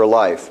molecules for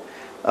life,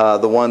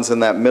 the ones in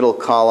that middle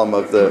column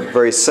of the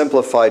very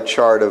simplified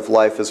chart of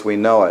life as we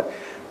know it,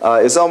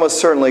 is almost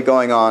certainly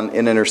going on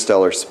in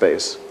interstellar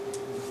space.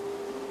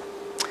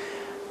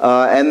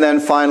 And then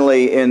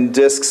finally, in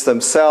disks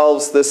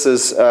themselves, this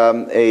is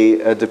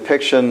a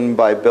depiction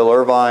by Bill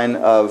Irvine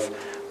of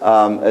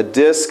a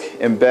disk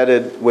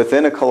embedded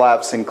within a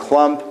collapsing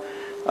clump.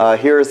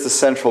 Here is the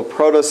central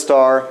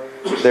protostar.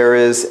 There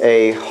is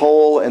a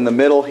hole in the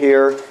middle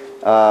here,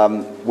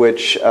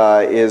 which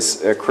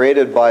is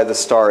created by the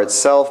star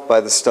itself,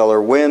 by the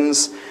stellar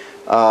winds.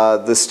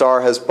 The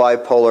star has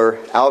bipolar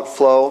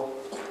outflow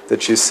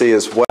that you see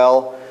as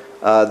well.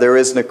 There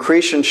is an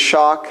accretion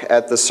shock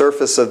at the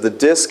surface of the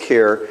disk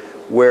here,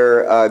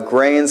 where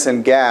grains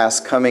and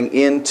gas coming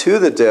into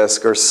the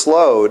disk are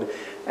slowed,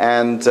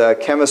 and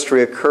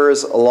chemistry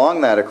occurs along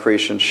that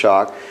accretion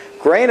shock.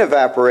 Grain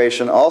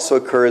evaporation also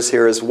occurs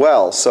here as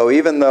well. So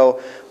even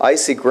though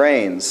icy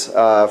grains,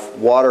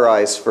 water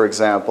ice for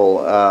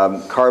example,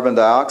 carbon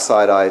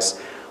dioxide ice,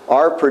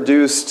 are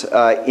produced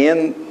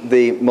in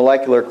the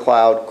molecular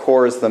cloud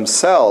cores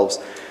themselves,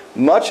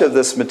 much of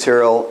this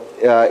material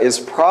is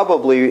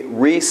probably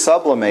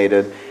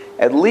resublimated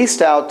at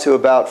least out to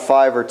about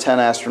 5 or 10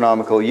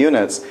 astronomical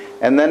units,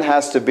 and then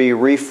has to be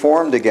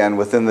reformed again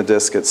within the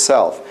disk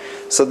itself.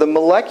 So the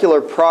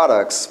molecular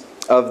products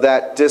of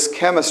that disk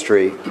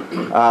chemistry,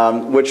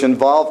 which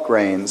involve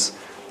grains,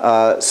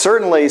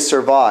 certainly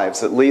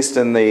survives, at least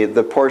in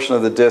the portion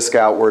of the disk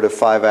outward of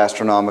 5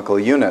 astronomical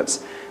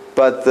units.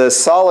 But the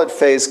solid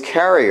phase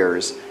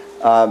carriers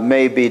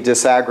may be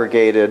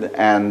disaggregated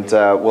and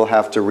will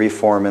have to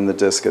reform in the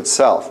disk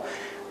itself.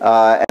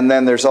 And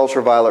then there's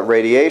ultraviolet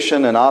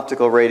radiation and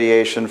optical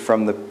radiation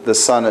from the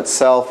sun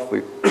itself.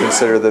 We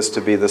consider this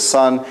to be the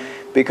sun,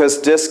 because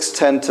disks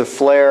tend to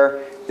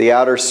flare. The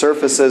outer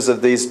surfaces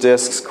of these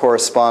disks,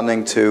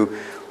 corresponding to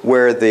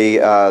where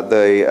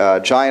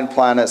the giant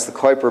planets, the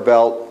Kuiper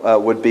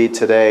belt, would be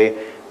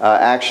today,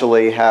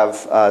 actually have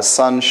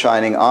sun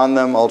shining on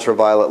them,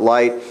 ultraviolet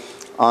light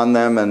on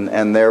them,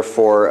 and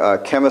therefore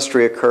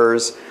chemistry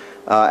occurs.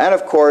 And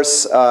of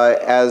course,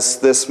 as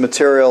this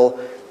material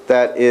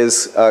that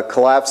is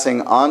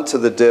collapsing onto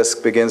the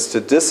disk begins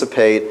to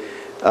dissipate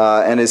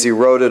and is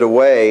eroded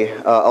away,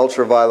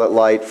 ultraviolet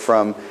light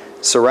from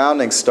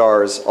surrounding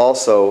stars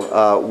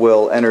also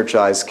will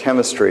energize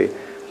chemistry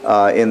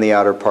in the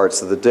outer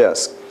parts of the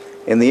disk.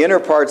 In the inner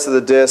parts of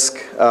the disk,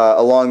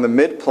 along the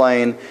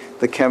midplane,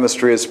 the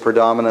chemistry is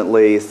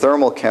predominantly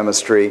thermal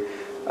chemistry,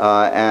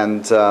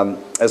 and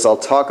as I'll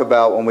talk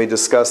about when we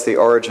discuss the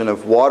origin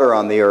of water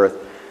on the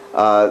Earth,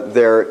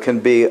 there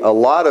can be a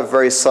lot of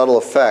very subtle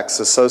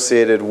effects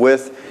associated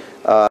with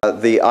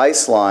the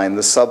ice line,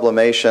 the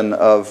sublimation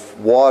of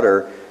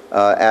water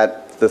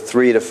at the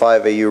 3 to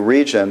 5 AU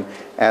region,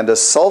 and a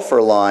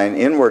sulfur line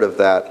inward of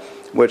that,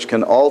 which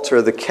can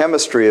alter the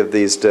chemistry of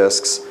these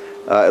disks,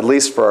 at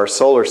least for our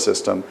solar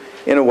system,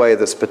 in a way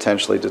that's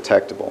potentially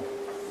detectable.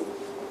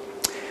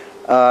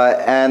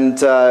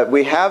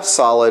 We have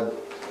solid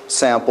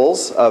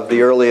samples of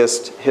the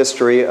earliest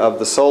history of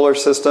the solar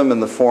system in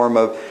the form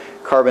of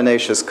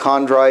carbonaceous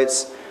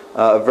chondrites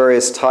of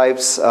various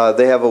types.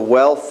 They have a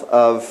wealth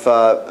of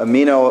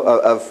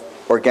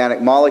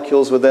organic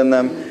molecules within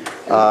them,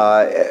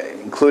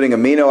 including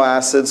amino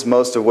acids,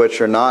 most of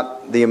which are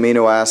not the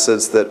amino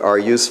acids that are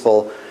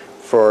useful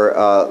for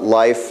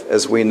life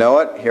as we know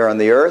it here on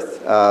the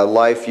Earth.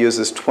 Life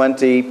uses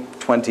 22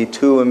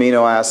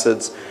 amino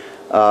acids,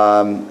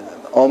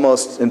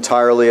 almost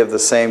entirely of the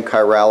same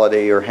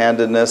chirality or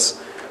handedness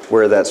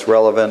where that's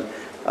relevant.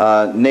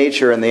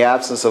 Nature, in the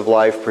absence of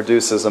life,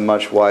 produces a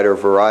much wider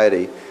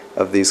variety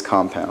of these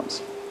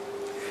compounds.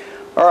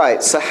 All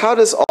right, so how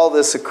does all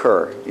this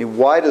occur?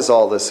 Why does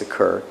all this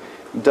occur?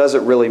 Does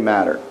it really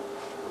matter?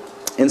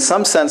 In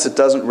some sense, it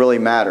doesn't really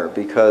matter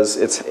because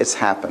it's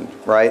happened,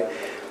 right?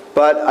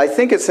 But I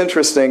think it's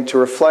interesting to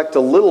reflect a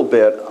little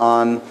bit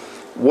on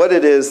what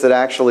it is that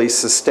actually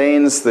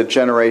sustains the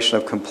generation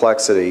of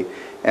complexity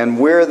and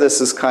where this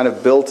is kind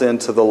of built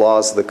into the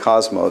laws of the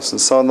cosmos. And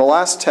so in the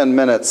last 10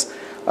 minutes,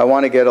 I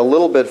want to get a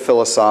little bit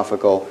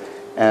philosophical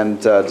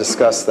and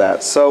discuss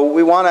that. So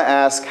we want to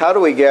ask, how do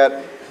we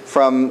get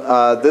from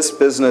this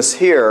business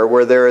here,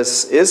 where there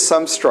is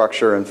some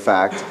structure, in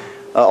fact,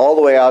 all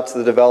the way out to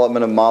the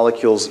development of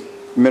molecules,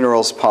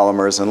 minerals,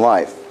 polymers, and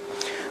life?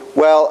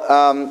 Well,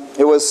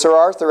 it was Sir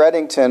Arthur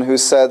Eddington who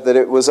said that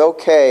it was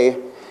okay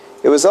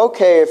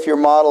if your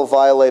model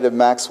violated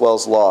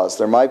Maxwell's laws.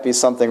 There might be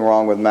something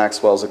wrong with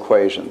Maxwell's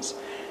equations.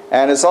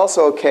 And it's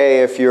also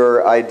okay if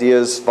your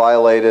ideas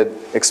violated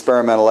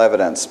experimental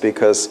evidence,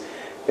 because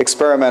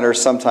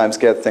experimenters sometimes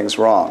get things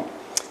wrong.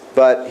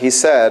 But he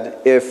said,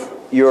 if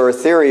your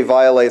theory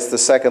violates the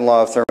second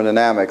law of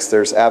thermodynamics,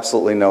 there's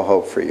absolutely no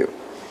hope for you.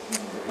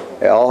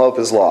 All hope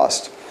is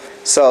lost.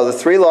 So the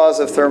three laws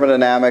of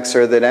thermodynamics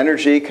are that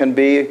energy can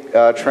be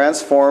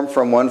transformed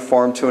from one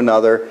form to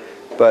another,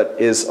 but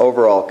is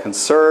overall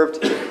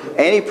conserved.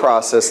 Any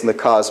process in the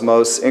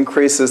cosmos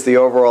increases the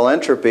overall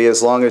entropy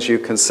as long as you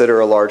consider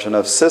a large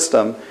enough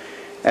system.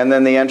 And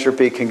then the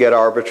entropy can get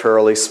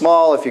arbitrarily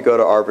small if you go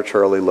to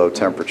arbitrarily low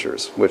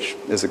temperatures, which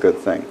is a good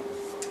thing.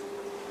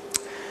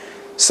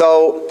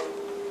 So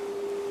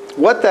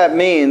what that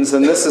means,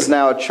 and this is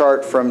now a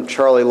chart from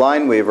Charlie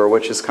Lineweaver,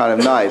 which is kind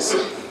of nice,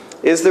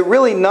 is that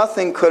really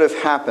nothing could have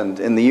happened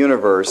in the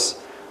universe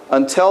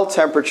until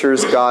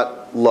temperatures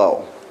got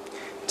low.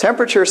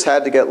 Temperatures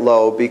had to get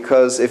low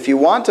because if you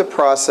want a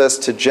process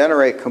to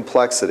generate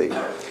complexity,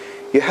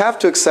 you have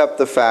to accept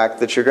the fact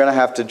that you're going to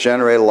have to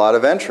generate a lot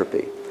of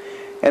entropy.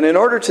 And in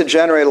order to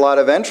generate a lot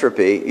of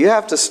entropy, you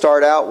have to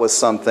start out with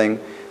something,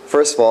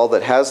 first of all,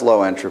 that has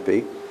low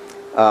entropy,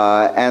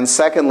 and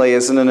secondly,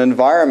 is in an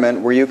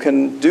environment where you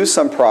can do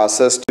some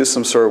process, do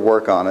some sort of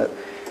work on it,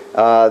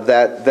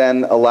 that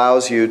then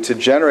allows you to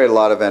generate a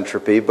lot of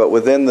entropy, but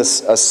within a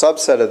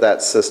subset of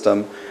that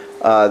system,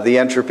 the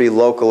entropy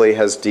locally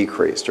has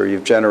decreased, or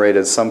you've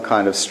generated some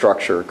kind of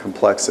structure or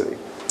complexity.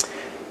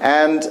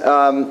 And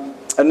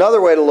another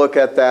way to look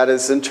at that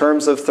is in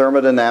terms of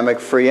thermodynamic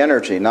free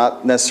energy,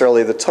 not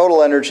necessarily the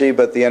total energy,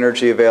 but the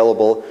energy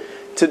available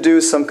to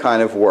do some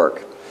kind of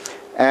work.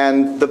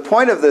 And the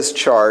point of this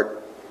chart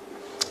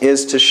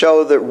is to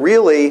show that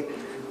really,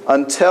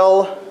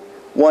 until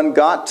one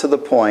got to the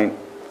point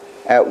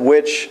at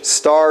which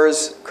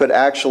stars could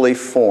actually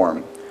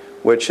form,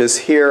 which is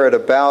here at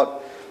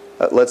about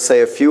let's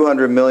say a few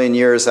 100 million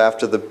years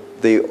after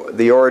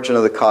the origin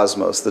of the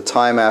cosmos, the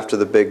time after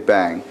the Big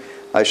Bang.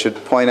 I should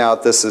point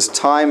out this is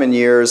time in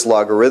years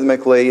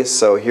logarithmically,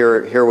 so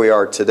here we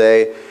are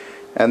today.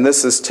 And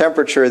this is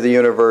temperature of the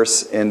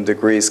universe in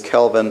degrees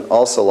Kelvin,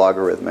 also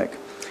logarithmic.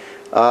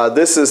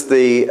 This is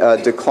the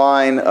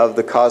decline of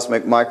the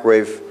cosmic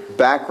microwave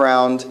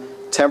background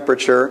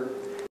temperature,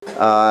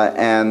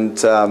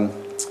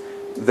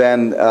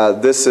 then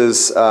this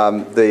is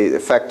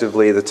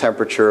effectively the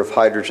temperature of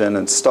hydrogen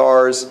and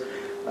stars,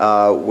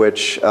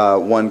 which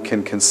one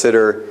can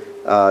consider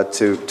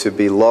to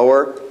be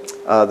lower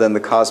than the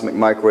cosmic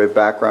microwave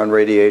background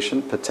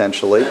radiation,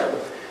 potentially.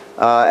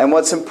 And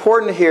what's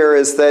important here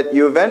is that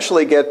you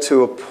eventually get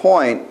to a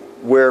point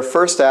where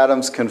first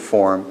atoms can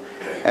form,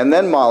 and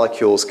then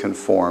molecules can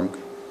form.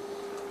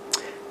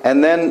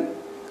 And then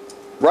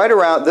right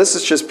around, this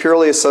is just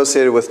purely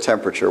associated with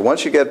temperature.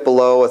 Once you get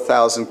below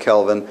 1,000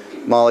 Kelvin,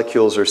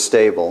 molecules are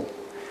stable.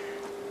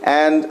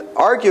 And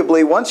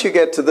arguably, once you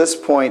get to this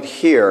point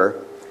here,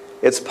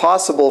 it's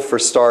possible for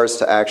stars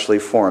to actually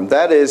form.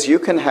 That is, you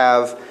can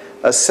have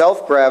a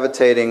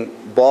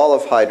self-gravitating ball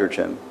of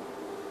hydrogen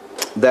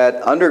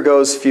that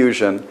undergoes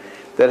fusion,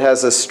 that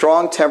has a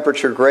strong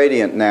temperature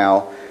gradient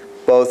now,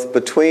 both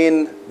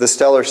between the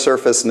stellar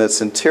surface and its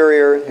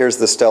interior. Here's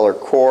the stellar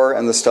core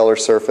and the stellar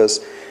surface,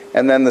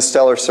 and then the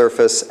stellar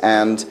surface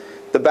and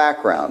the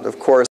background. Of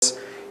course,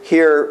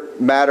 here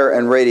matter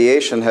and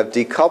radiation have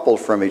decoupled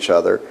from each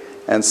other,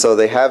 and so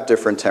they have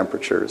different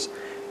temperatures.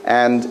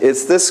 And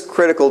it's this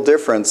critical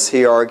difference,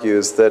 he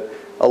argues, that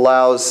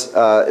allows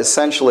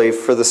essentially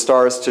for the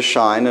stars to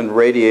shine and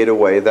radiate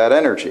away that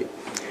energy.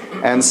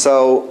 And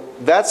so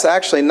that's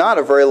actually not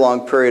a very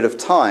long period of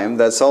time.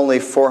 That's only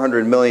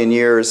 400 million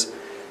years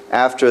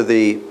after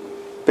the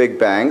Big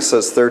Bang, so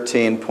it's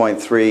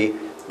 13.3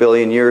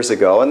 billion years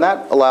ago, and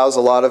that allows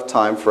a lot of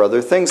time for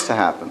other things to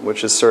happen,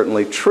 which is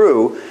certainly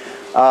true.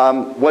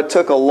 What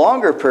took a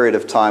longer period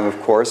of time,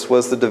 of course,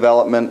 was the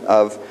development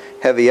of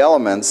heavy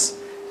elements,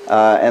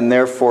 and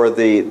therefore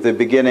the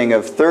beginning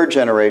of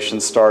third-generation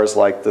stars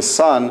like the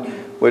Sun,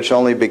 which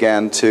only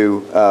began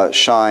to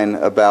shine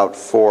about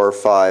 4,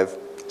 5,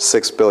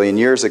 6 billion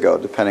years ago,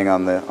 depending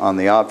on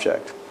the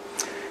object.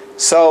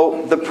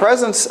 So the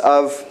presence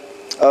of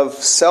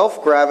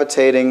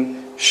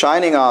self-gravitating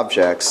shining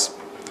objects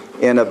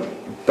in a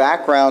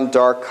background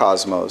dark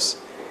cosmos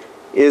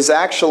is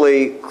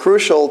actually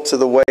crucial to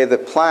the way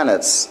that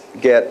planets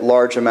get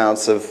large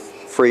amounts of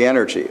free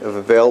energy, of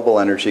available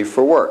energy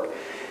for work.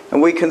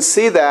 And we can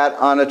see that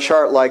on a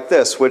chart like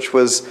this, which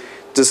was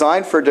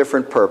designed for a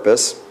different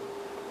purpose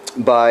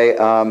by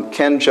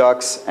Ken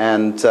Jux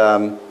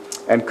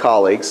and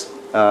colleagues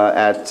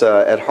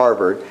at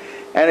Harvard.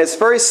 And it's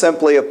very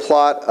simply a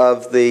plot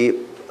of the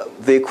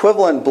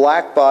equivalent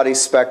black body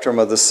spectrum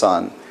of the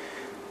Sun,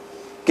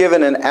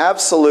 given in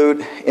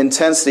absolute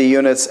intensity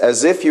units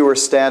as if you were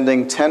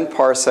standing 10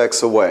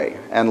 parsecs away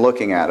and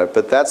looking at it,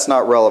 but that's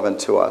not relevant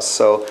to us.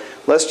 So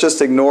let's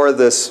just ignore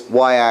this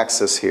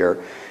y-axis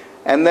here.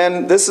 And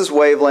then this is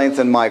wavelength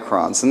in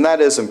microns, and that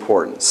is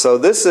important. So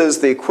this is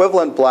the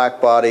equivalent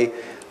black body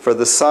for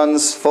the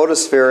Sun's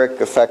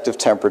photospheric effective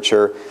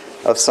temperature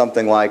of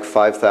something like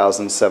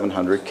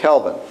 5,700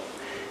 Kelvin.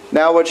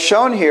 Now what's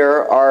shown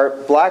here are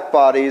black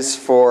bodies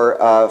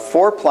for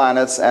 4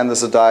 planets and the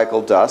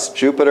zodiacal dust: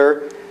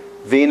 Jupiter,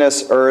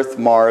 Venus, Earth,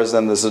 Mars,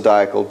 and the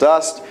zodiacal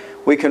dust.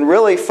 We can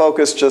really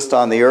focus just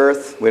on the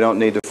Earth. We don't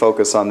need to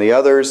focus on the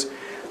others.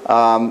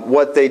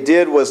 What they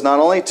did was not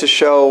only to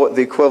show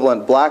the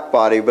equivalent black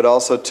body, but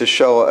also to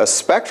show a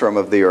spectrum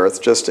of the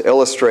Earth, just to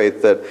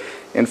illustrate that,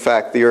 in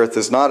fact, the Earth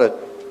is not a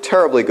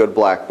terribly good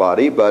black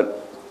body,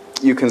 but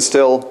you can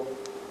still,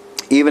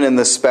 even in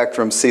this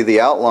spectrum, see the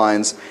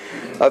outlines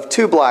of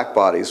 2 black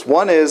bodies.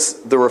 One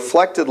is the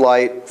reflected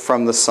light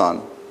from the sun,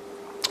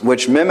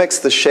 which mimics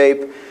the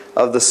shape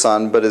of the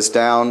sun, but is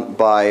down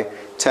by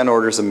 10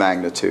 orders of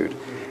magnitude.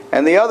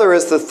 And the other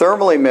is the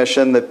thermal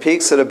emission that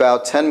peaks at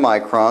about 10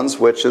 microns,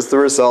 which is the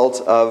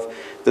result of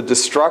the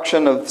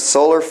destruction of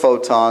solar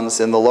photons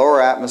in the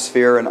lower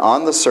atmosphere and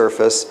on the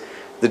surface,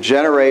 the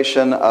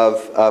generation of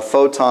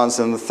photons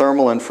in the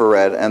thermal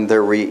infrared, and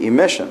their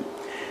re-emission.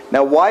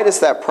 Now, why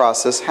does that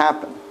process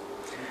happen?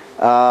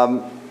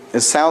 It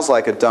sounds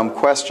like a dumb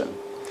question.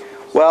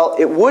 Well,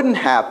 it wouldn't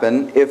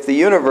happen if the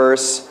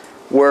universe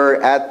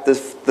were at the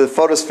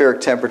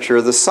photospheric temperature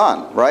of the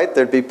sun, right?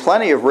 There'd be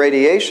plenty of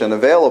radiation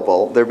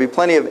available, there'd be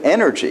plenty of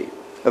energy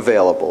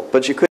available,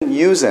 but you couldn't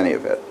use any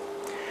of it.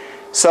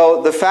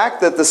 So the fact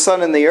that the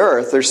sun and the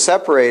Earth are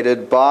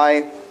separated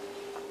by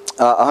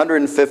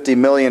 150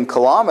 million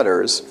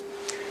kilometers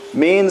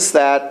means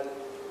that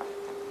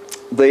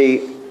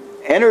the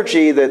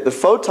energy, that the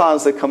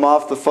photons that come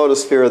off the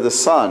photosphere of the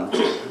sun,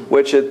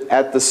 which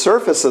at the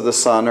surface of the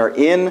sun are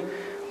in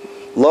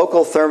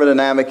local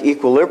thermodynamic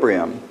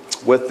equilibrium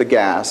with the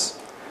gas,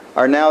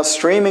 are now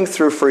streaming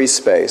through free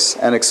space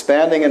and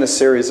expanding in a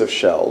series of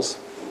shells.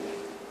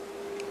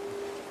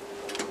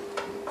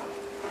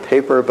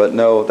 Paper, but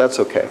no, that's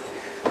okay.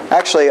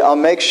 Actually, I'll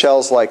make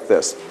shells like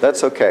this.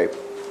 That's okay.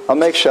 I'll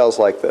make shells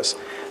like this.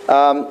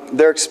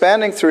 They're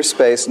expanding through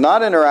space,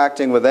 not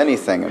interacting with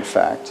anything, in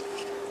fact.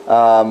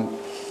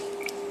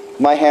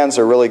 My hands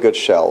are really good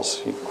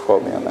shells. You can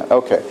quote me on that.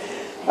 Okay.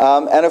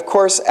 And of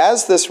course,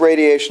 as this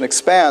radiation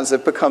expands,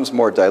 it becomes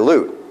more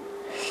dilute.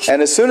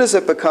 And as soon as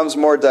it becomes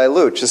more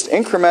dilute, just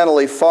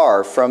incrementally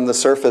far from the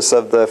surface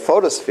of the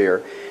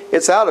photosphere,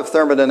 it's out of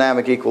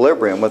thermodynamic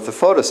equilibrium with the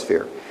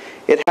photosphere.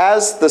 It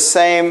has the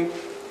same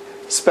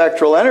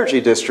spectral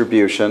energy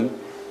distribution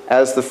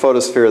as the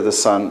photosphere of the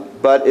sun,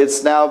 but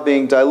it's now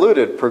being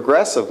diluted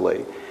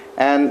progressively.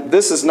 And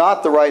this is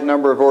not the right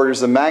number of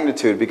orders of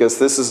magnitude, because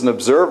this is an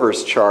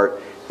observer's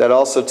chart that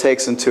also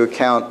takes into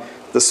account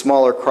the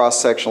smaller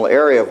cross-sectional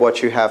area of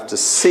what you have to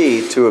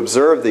see to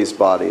observe these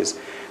bodies.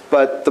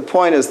 But the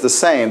point is the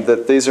same,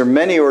 that these are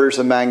many orders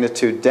of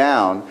magnitude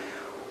down.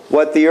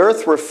 What the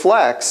Earth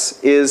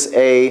reflects is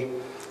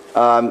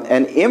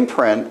an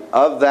imprint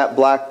of that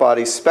black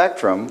body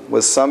spectrum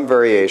with some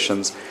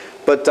variations,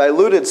 but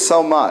diluted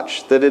so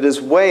much that it is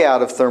way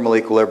out of thermal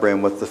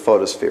equilibrium with the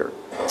photosphere.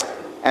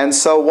 And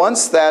so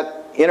once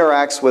that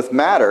interacts with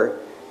matter,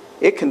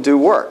 it can do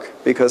work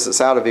because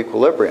it's out of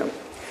equilibrium.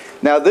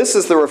 Now this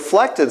is the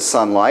reflected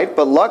sunlight,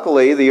 but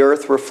luckily the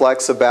Earth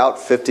reflects about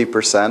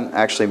 50%.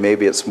 Actually,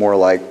 maybe it's more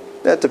like,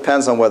 it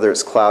depends on whether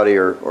it's cloudy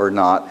or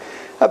not,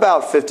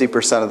 about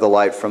 50% of the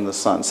light from the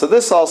sun. So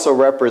this also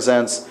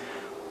represents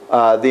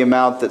the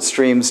amount that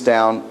streams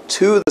down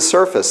to the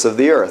surface of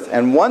the Earth.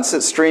 And once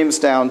it streams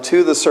down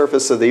to the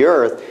surface of the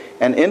Earth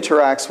and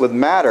interacts with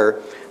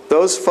matter,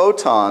 those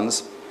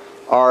photons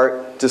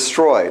are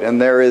destroyed, and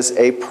there is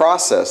a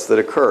process that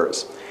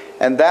occurs.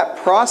 And that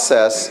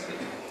process,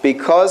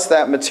 because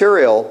that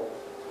material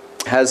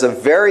has a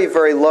very,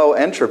 very low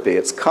entropy,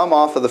 it's come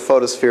off of the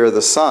photosphere of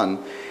the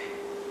sun,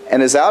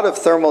 and is out of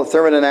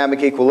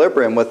thermodynamic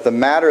equilibrium with the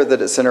matter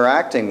that it's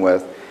interacting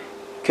with,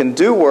 can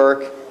do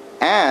work,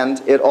 and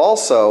it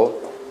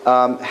also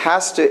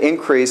has to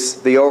increase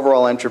the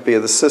overall entropy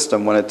of the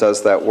system when it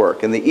does that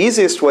work. And the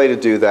easiest way to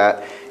do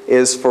that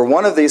is for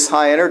one of these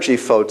high energy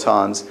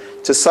photons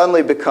to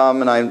suddenly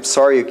become, and I'm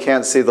sorry you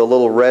can't see the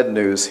little red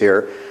news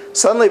here,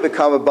 suddenly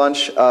become a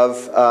bunch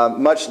of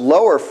much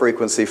lower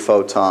frequency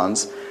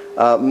photons,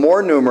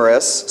 more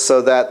numerous,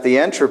 so that the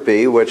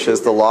entropy, which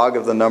is the log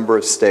of the number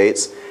of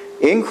states,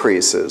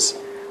 increases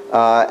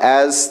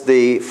as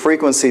the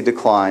frequency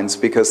declines,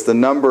 because the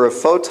number of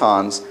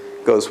photons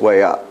goes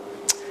way up.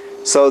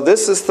 So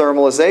this is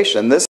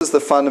thermalization. This is the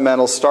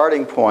fundamental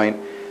starting point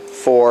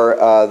for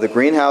the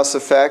greenhouse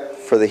effect,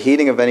 for the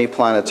heating of any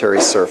planetary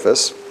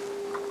surface.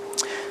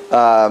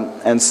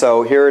 And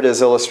so here it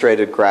is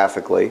illustrated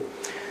graphically.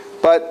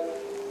 But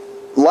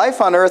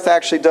life on Earth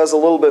actually does a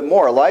little bit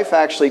more. Life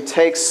actually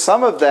takes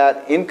some of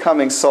that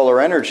incoming solar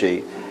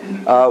energy,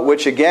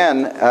 which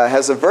again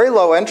has a very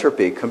low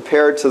entropy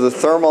compared to the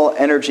thermal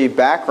energy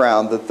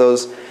background that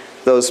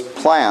those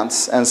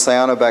plants and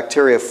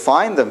cyanobacteria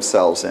find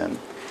themselves in.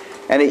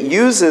 And it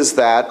uses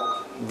that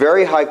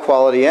very high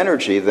quality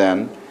energy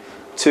then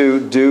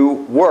to do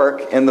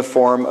work in the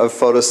form of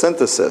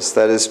photosynthesis,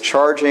 that is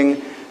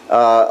charging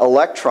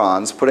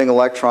electrons, putting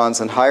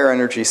electrons in higher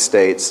energy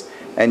states,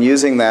 and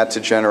using that to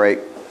generate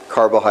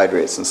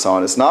carbohydrates and so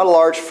on. It's not a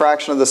large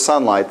fraction of the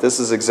sunlight, this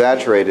is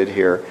exaggerated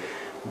here,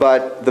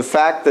 But the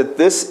fact that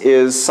this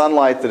is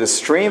sunlight that is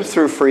streamed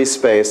through free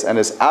space and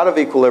is out of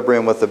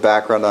equilibrium with the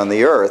background on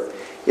the Earth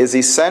is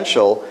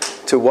essential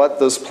to what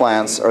those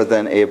plants are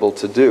then able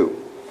to do.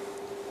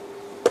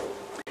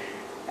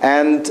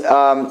 And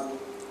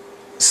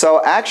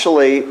so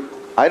actually,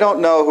 I don't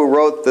know who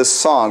wrote this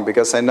song,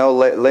 because I know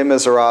Les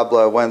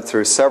Miserables went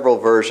through several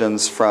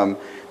versions, from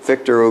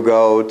Victor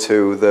Hugo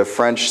to the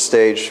French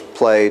stage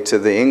play to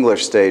the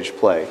English stage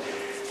play.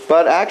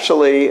 But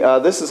actually,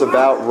 this is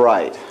about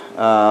right.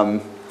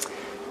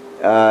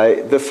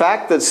 The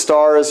fact that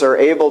stars are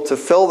able to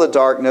fill the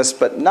darkness,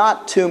 but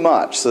not too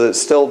much, so that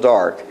it's still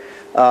dark,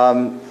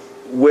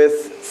 with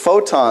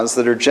photons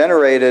that are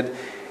generated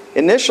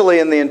initially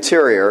in the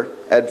interior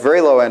at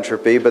very low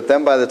entropy, but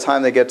then by the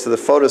time they get to the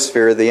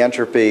photosphere, the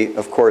entropy,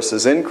 of course,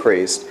 is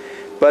increased.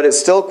 But it's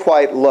still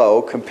quite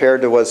low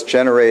compared to what's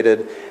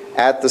generated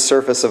at the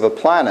surface of a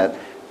planet.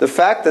 The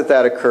fact that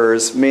that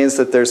occurs means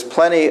that there's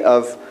plenty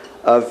of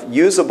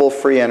usable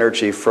free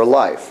energy for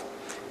life.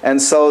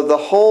 And so the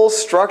whole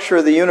structure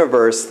of the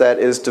universe that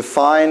is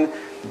defined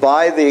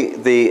by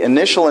the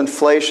initial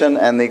inflation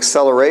and the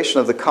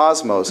acceleration of the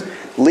cosmos,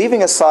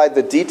 leaving aside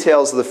the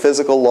details of the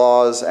physical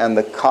laws and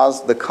the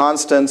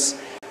constants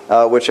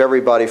which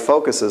everybody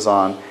focuses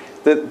on,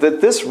 that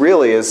this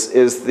really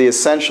is the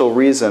essential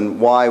reason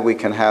why we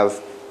can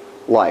have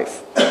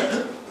life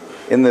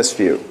in this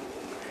view.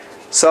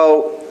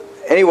 So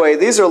anyway,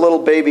 these are little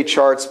baby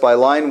charts by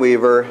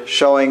Lineweaver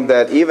showing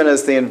that even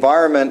as the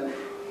environment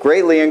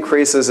greatly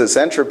increases its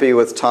entropy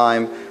with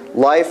time,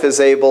 life is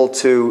able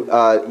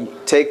to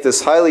take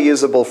this highly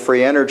usable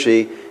free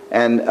energy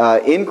and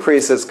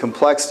increase its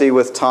complexity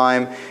with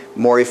time,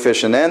 more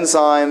efficient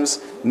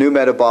enzymes, new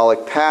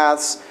metabolic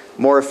paths,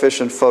 more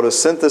efficient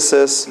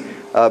photosynthesis,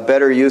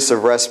 better use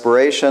of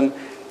respiration,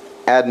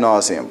 ad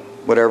nauseum,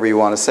 whatever you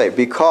want to say,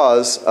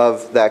 because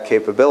of that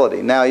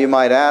capability. Now you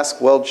might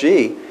ask, well,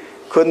 gee,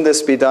 couldn't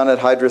this be done at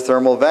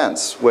hydrothermal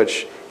vents,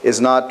 which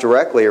is not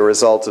directly a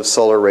result of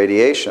solar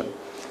radiation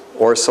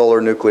or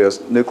solar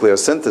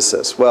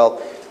nucleosynthesis?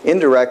 Well,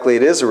 indirectly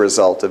it is a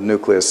result of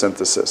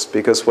nucleosynthesis,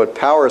 because what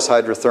powers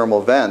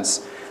hydrothermal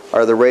vents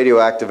are the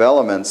radioactive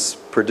elements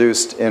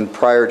produced in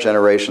prior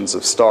generations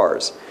of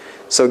stars.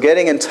 So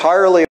getting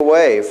entirely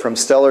away from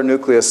stellar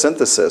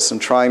nucleosynthesis and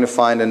trying to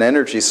find an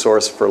energy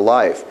source for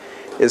life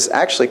is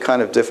actually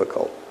kind of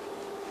difficult.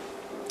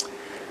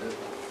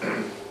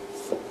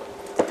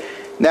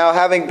 Now,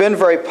 having been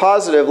very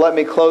positive, let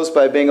me close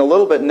by being a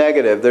little bit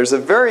negative. There's a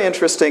very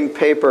interesting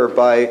paper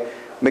by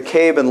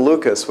McCabe and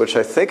Lucas, which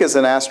I think is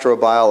in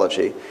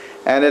astrobiology,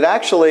 and it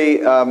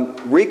actually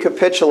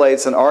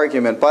recapitulates an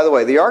argument. By the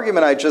way, the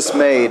argument I just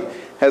made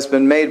has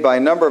been made by a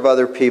number of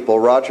other people,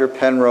 Roger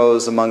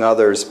Penrose among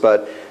others,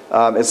 but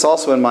it's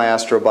also in my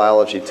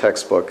astrobiology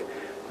textbook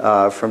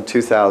from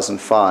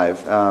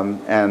 2005,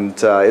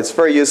 and it's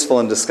very useful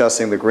in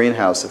discussing the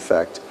greenhouse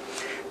effect.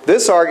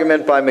 This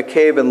argument by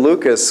McCabe and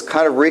Lucas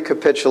kind of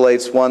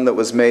recapitulates one that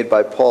was made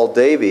by Paul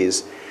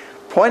Davies,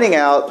 pointing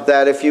out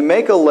that if you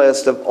make a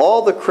list of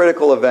all the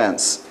critical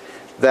events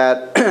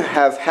that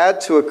have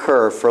had to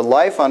occur for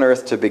life on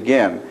Earth to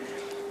begin,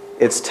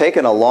 it's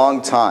taken a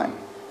long time.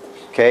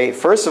 Okay,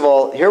 first of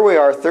all, here we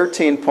are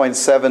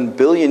 13.7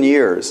 billion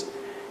years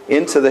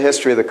into the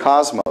history of the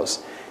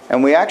cosmos,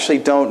 and we actually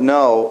don't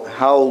know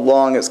how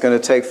long it's going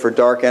to take for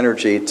dark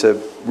energy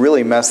to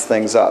really mess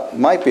things up. It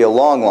might be a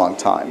long, long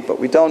time, but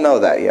we don't know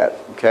that yet.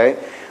 Okay?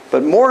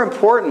 But more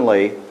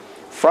importantly,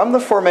 from the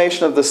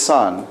formation of the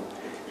sun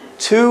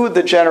to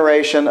the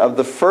generation of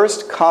the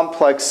first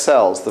complex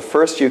cells, the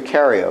first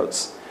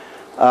eukaryotes,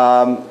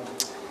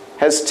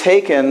 has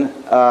taken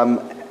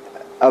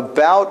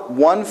about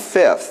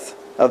 1/5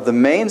 of the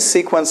main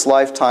sequence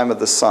lifetime of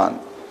the sun.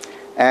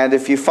 And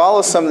if you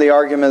follow some of the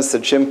arguments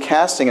that Jim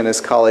Casting and his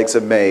colleagues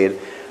have made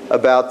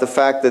about the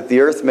fact that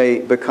the Earth may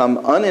become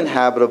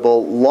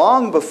uninhabitable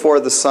long before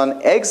the sun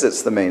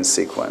exits the main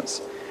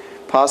sequence,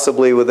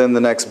 possibly within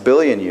the next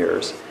billion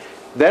years,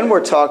 then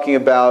we're talking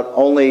about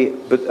only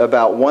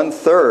about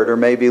 1/3 or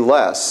maybe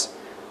less.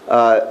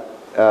 Sorry,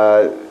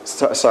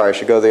 I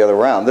should go the other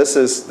way around. This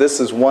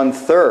is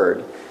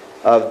 1/3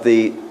 of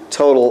the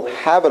total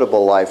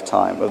habitable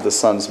lifetime of the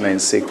sun's main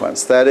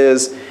sequence. That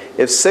is,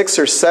 if 6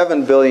 or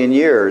 7 billion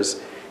years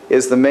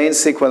is the main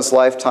sequence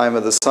lifetime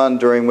of the sun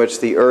during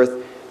which the Earth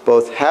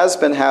both has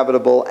been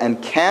habitable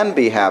and can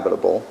be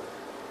habitable,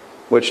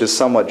 which is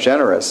somewhat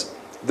generous,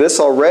 this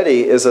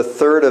already is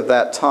 1/3 of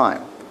that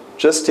time,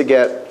 just to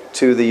get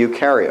to the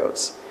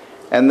eukaryotes.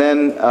 And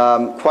then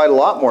quite a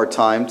lot more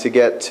time to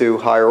get to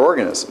higher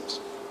organisms.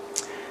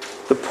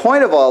 The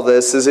point of all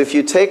this is if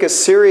you take a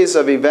series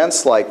of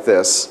events like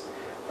this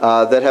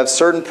that have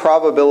certain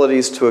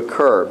probabilities to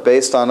occur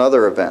based on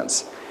other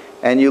events,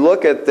 and you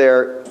look at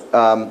their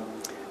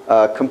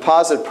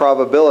composite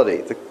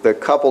probability, the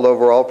coupled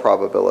overall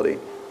probability,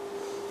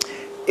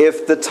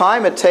 if the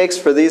time it takes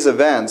for these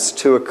events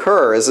to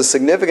occur is a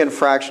significant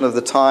fraction of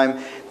the time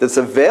that's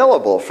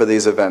available for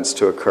these events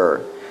to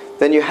occur,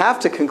 then you have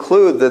to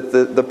conclude that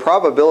the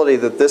probability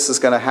that this is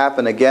going to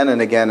happen again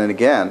and again and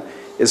again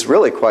is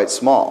really quite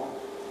small.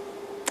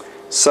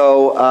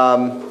 So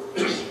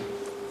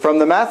from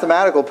the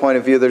mathematical point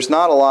of view, there's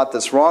not a lot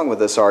that's wrong with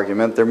this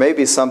argument. There may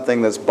be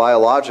something that's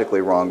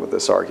biologically wrong with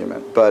this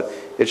argument, but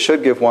it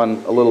should give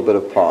one a little bit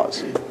of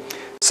pause.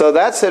 So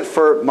that's it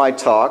for my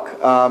talk.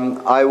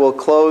 I will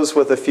close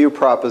with a few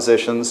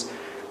propositions.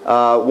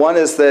 One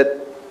is that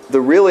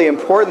the really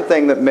important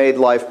thing that made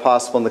life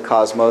possible in the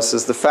cosmos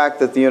is the fact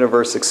that the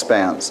universe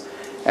expands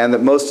and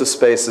that most of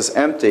space is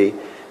empty,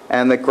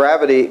 and that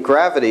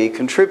gravity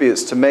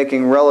contributes to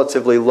making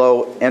relatively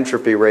low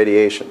entropy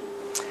radiation.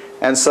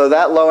 And so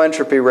that low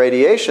entropy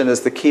radiation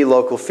is the key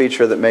local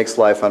feature that makes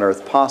life on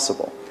Earth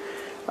possible.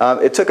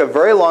 It took a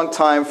very long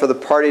time for the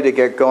party to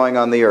get going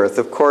on the Earth.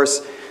 Of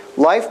course,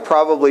 life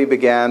probably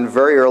began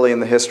very early in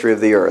the history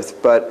of the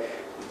Earth, but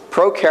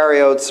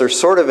prokaryotes are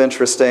sort of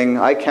interesting.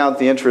 I count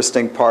the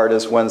interesting part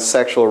as when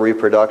sexual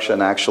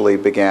reproduction actually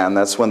began.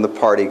 That's when the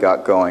party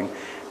got going.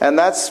 And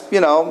that's,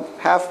 you know,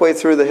 halfway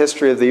through the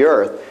history of the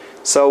Earth.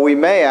 So we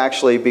may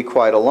actually be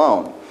quite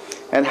alone.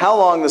 And how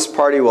long this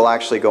party will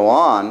actually go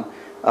on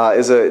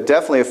is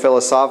definitely a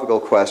philosophical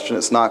question.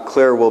 It's not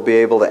clear we'll be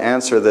able to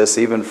answer this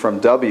even from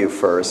W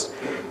first.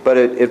 But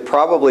it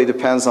probably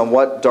depends on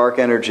what dark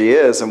energy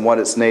is and what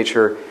its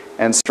nature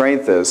and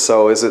strength is.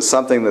 So is it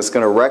something that's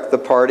going to wreck the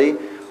party,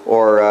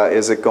 or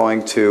is it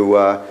going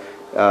to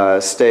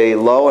stay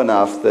low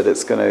enough that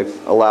it's going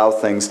to allow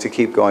things to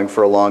keep going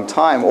for a long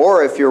time?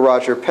 Or if you're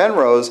Roger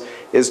Penrose,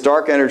 is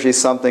dark energy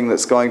something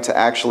that's going to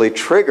actually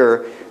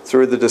trigger,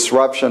 through the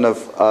disruption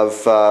of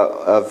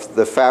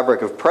the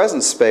fabric of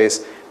present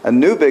space, a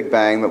new Big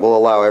Bang that will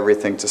allow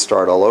everything to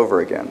start all over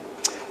again?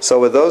 So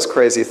with those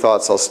crazy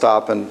thoughts, I'll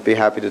stop and be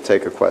happy to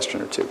take a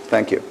question or two.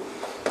 Thank you.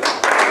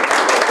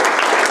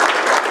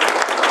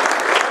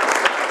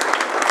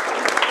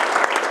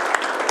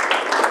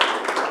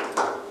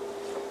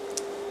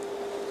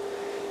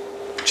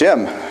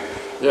 Jim.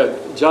 Yeah,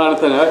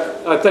 Jonathan,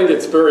 I think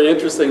it's very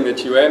interesting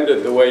that you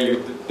ended the way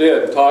you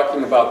did,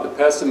 talking about the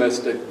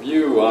pessimistic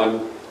view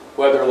on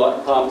whether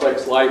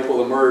complex life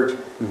will emerge.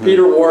 Mm-hmm.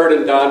 Peter Ward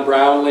and Don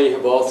Brownlee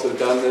have also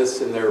done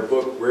this in their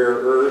book, Rare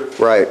Earth.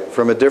 Right,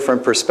 from a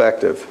different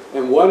perspective.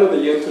 And one of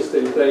the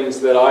interesting things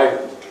that I,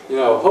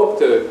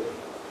 hope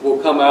will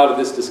come out of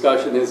this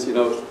discussion is,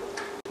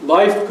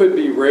 life could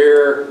be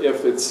rare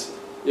if it,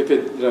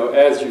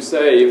 as you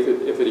say,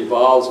 if it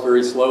evolves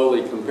very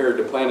slowly compared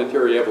to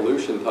planetary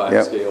evolution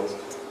timescales.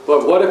 Yep.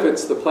 But what if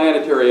it's the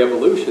planetary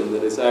evolution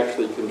that is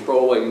actually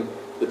controlling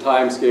the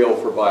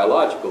timescale for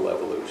biological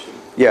evolution?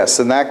 Yes,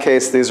 in that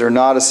case, these are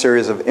not a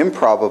series of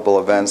improbable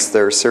events.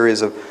 They're a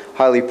series of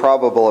highly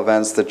probable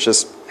events that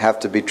just have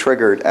to be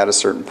triggered at a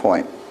certain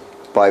point,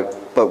 but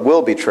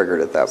will be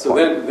triggered at that point.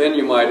 So then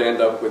you might end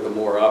up with a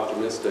more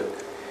optimistic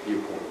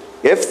viewpoint.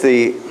 If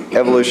the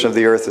evolution of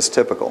the Earth is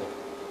typical.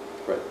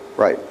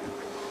 Right.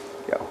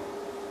 Yeah.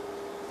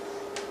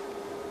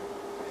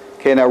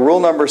 Okay, now rule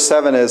number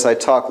 7 is I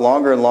talk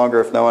longer and longer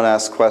if no one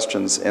asks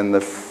questions in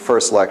the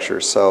first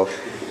lecture. So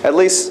at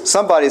least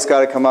somebody's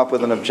got to come up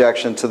with an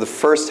objection to the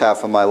first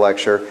half of my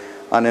lecture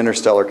on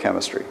interstellar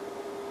chemistry.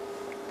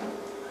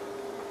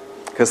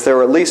 Because there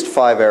were at least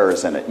 5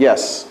 errors in it.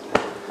 Yes,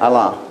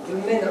 Alain. The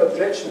main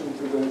objection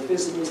to the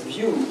pessimist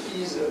view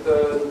is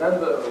the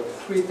number of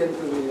 3 ×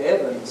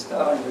 10⁻11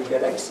 stars in the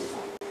galaxy.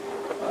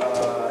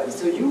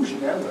 It's a huge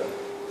number.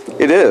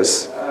 It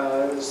is.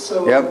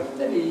 So yep.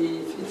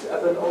 If it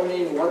happens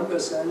only in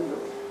 1%,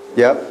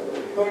 yep.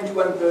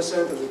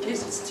 0.1% of the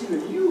case, it's still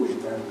a huge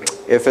number.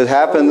 If it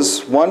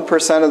happens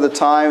 1% of the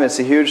time, it's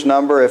a huge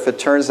number. If it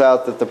turns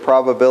out that the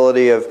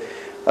probability of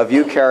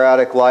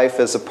eukaryotic life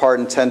is a part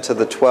in 10 to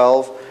the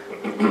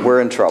 12,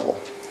 we're in trouble.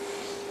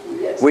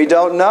 Yes. We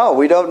don't know.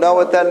 We don't know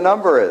what that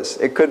number is.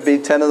 It could be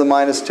 10 to the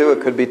 -2.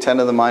 It could be 10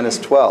 to the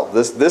 -12.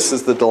 This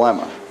is the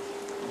dilemma.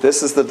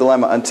 This is the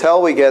dilemma.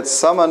 Until we get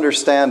some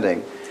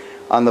understanding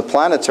on the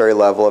planetary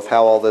level of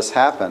how all this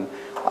happened,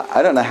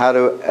 I don't know how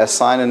to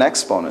assign an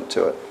exponent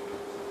to it.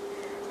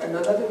 And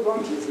another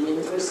point is the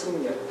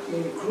interesting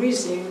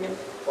increasing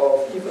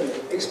or even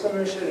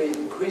exponentially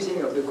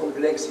increasing of the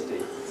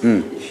complexity.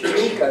 If you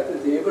look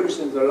at the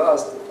evolution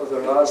for the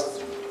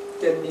last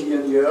 10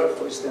 million years,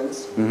 for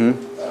instance,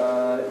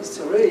 it's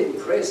really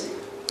impressive.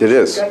 It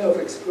is. It's a kind of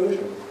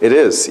explosion. It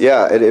is,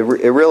 yeah,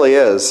 it really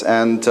is.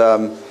 And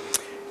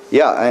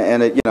yeah,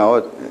 and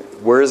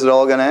where is it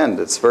all going to end?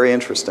 It's very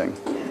interesting.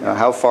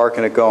 How far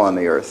can it go on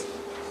the Earth?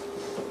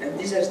 And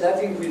this has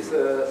nothing with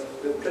the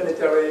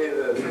planetary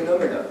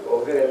phenomena,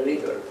 or very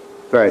little.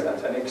 Right. It's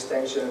not an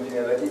extinction,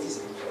 but it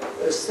is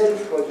a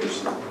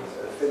self-producing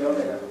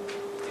phenomenon.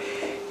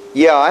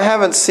 Yeah, I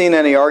haven't seen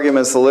any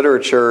arguments in the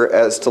literature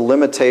as to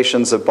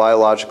limitations of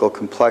biological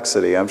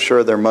complexity. I'm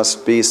sure there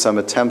must be some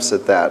attempts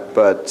at that,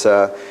 but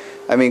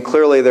I mean,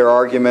 clearly there are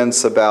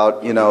arguments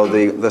about,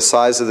 the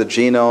size of the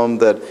genome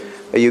that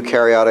a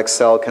eukaryotic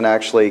cell can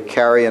actually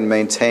carry and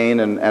maintain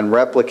and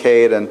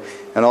replicate and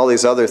all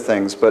these other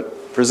things.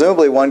 But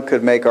presumably one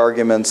could make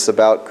arguments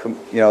about,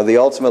 the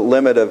ultimate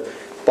limit of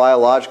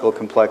biological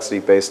complexity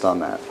based on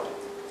that.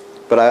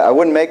 But I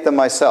wouldn't make them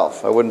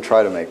myself. I wouldn't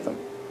try to make them.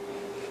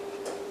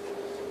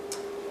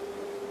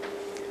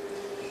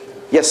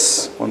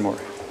 Yes, one more.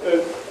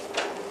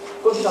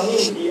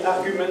 Concerning the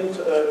argument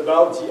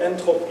about the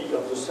entropy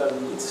of the sun,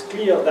 it's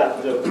clear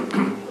that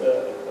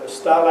a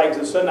star like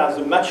the sun has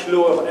a much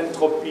lower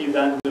entropy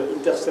than the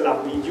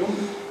interstellar medium,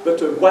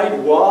 but a white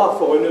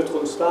dwarf or a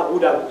neutron star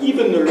would have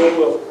even a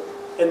lower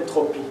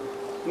entropy,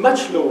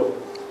 much lower.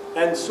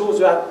 And so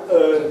that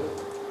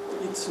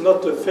it's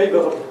not a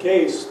favorable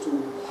case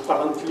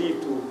apparently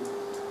to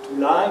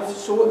life.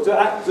 So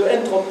the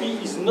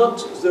entropy is not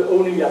the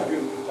only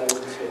argument, I would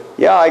say.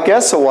 Yeah, I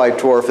guess a white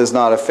dwarf is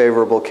not a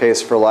favorable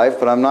case for life,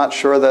 but I'm not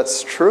sure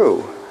that's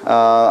true.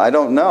 I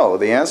don't know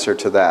the answer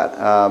to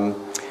that.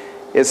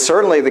 It's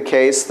certainly the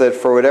case that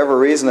for whatever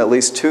reason, at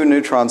least 2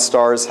 neutron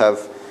stars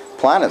have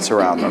planets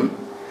around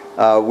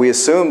them. We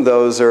assume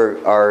those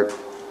are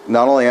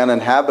not only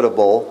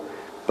uninhabitable,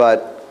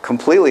 but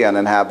completely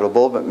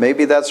uninhabitable, but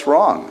maybe that's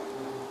wrong.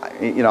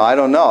 You know, I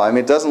don't know. I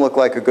mean, it doesn't look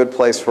like a good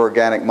place for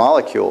organic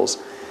molecules,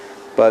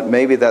 but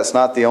maybe that's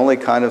not the only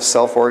kind of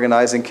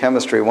self-organizing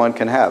chemistry one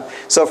can have.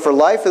 So for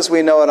life as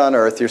we know it on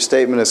Earth, your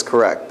statement is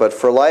correct. But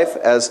for life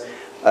as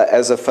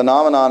a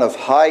phenomenon of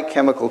high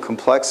chemical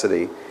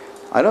complexity,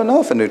 I don't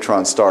know if a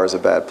neutron star is a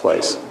bad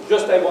place.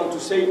 Just I want to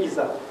say is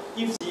that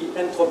if the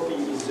entropy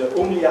is the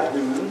only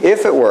argument,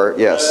 if it were,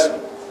 yes.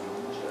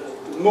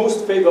 The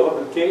most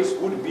favorable case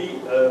would be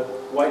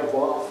white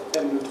dwarf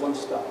and neutron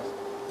stars.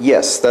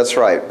 Yes, that's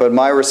right. But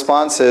my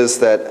response is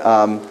that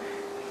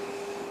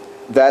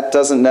that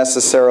doesn't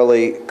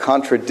necessarily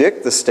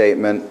contradict the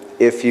statement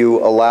if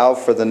you allow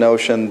for the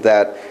notion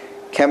that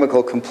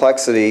chemical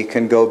complexity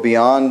can go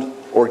beyond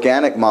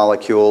organic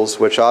molecules,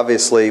 which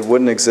obviously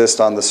wouldn't exist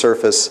on the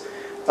surface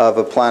of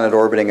a planet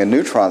orbiting a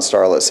neutron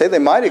star. Let's say they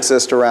might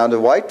exist around a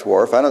white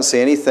dwarf. I don't see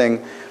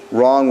anything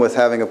wrong with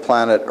having a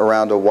planet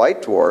around a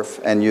white dwarf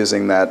and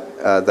using that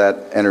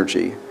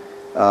energy.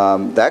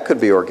 That could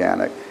be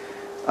organic.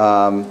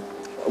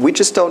 We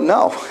just don't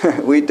know.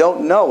 We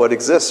don't know what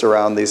exists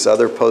around these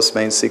other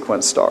post-main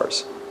sequence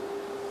stars.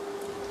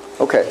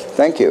 Okay,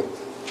 thank you.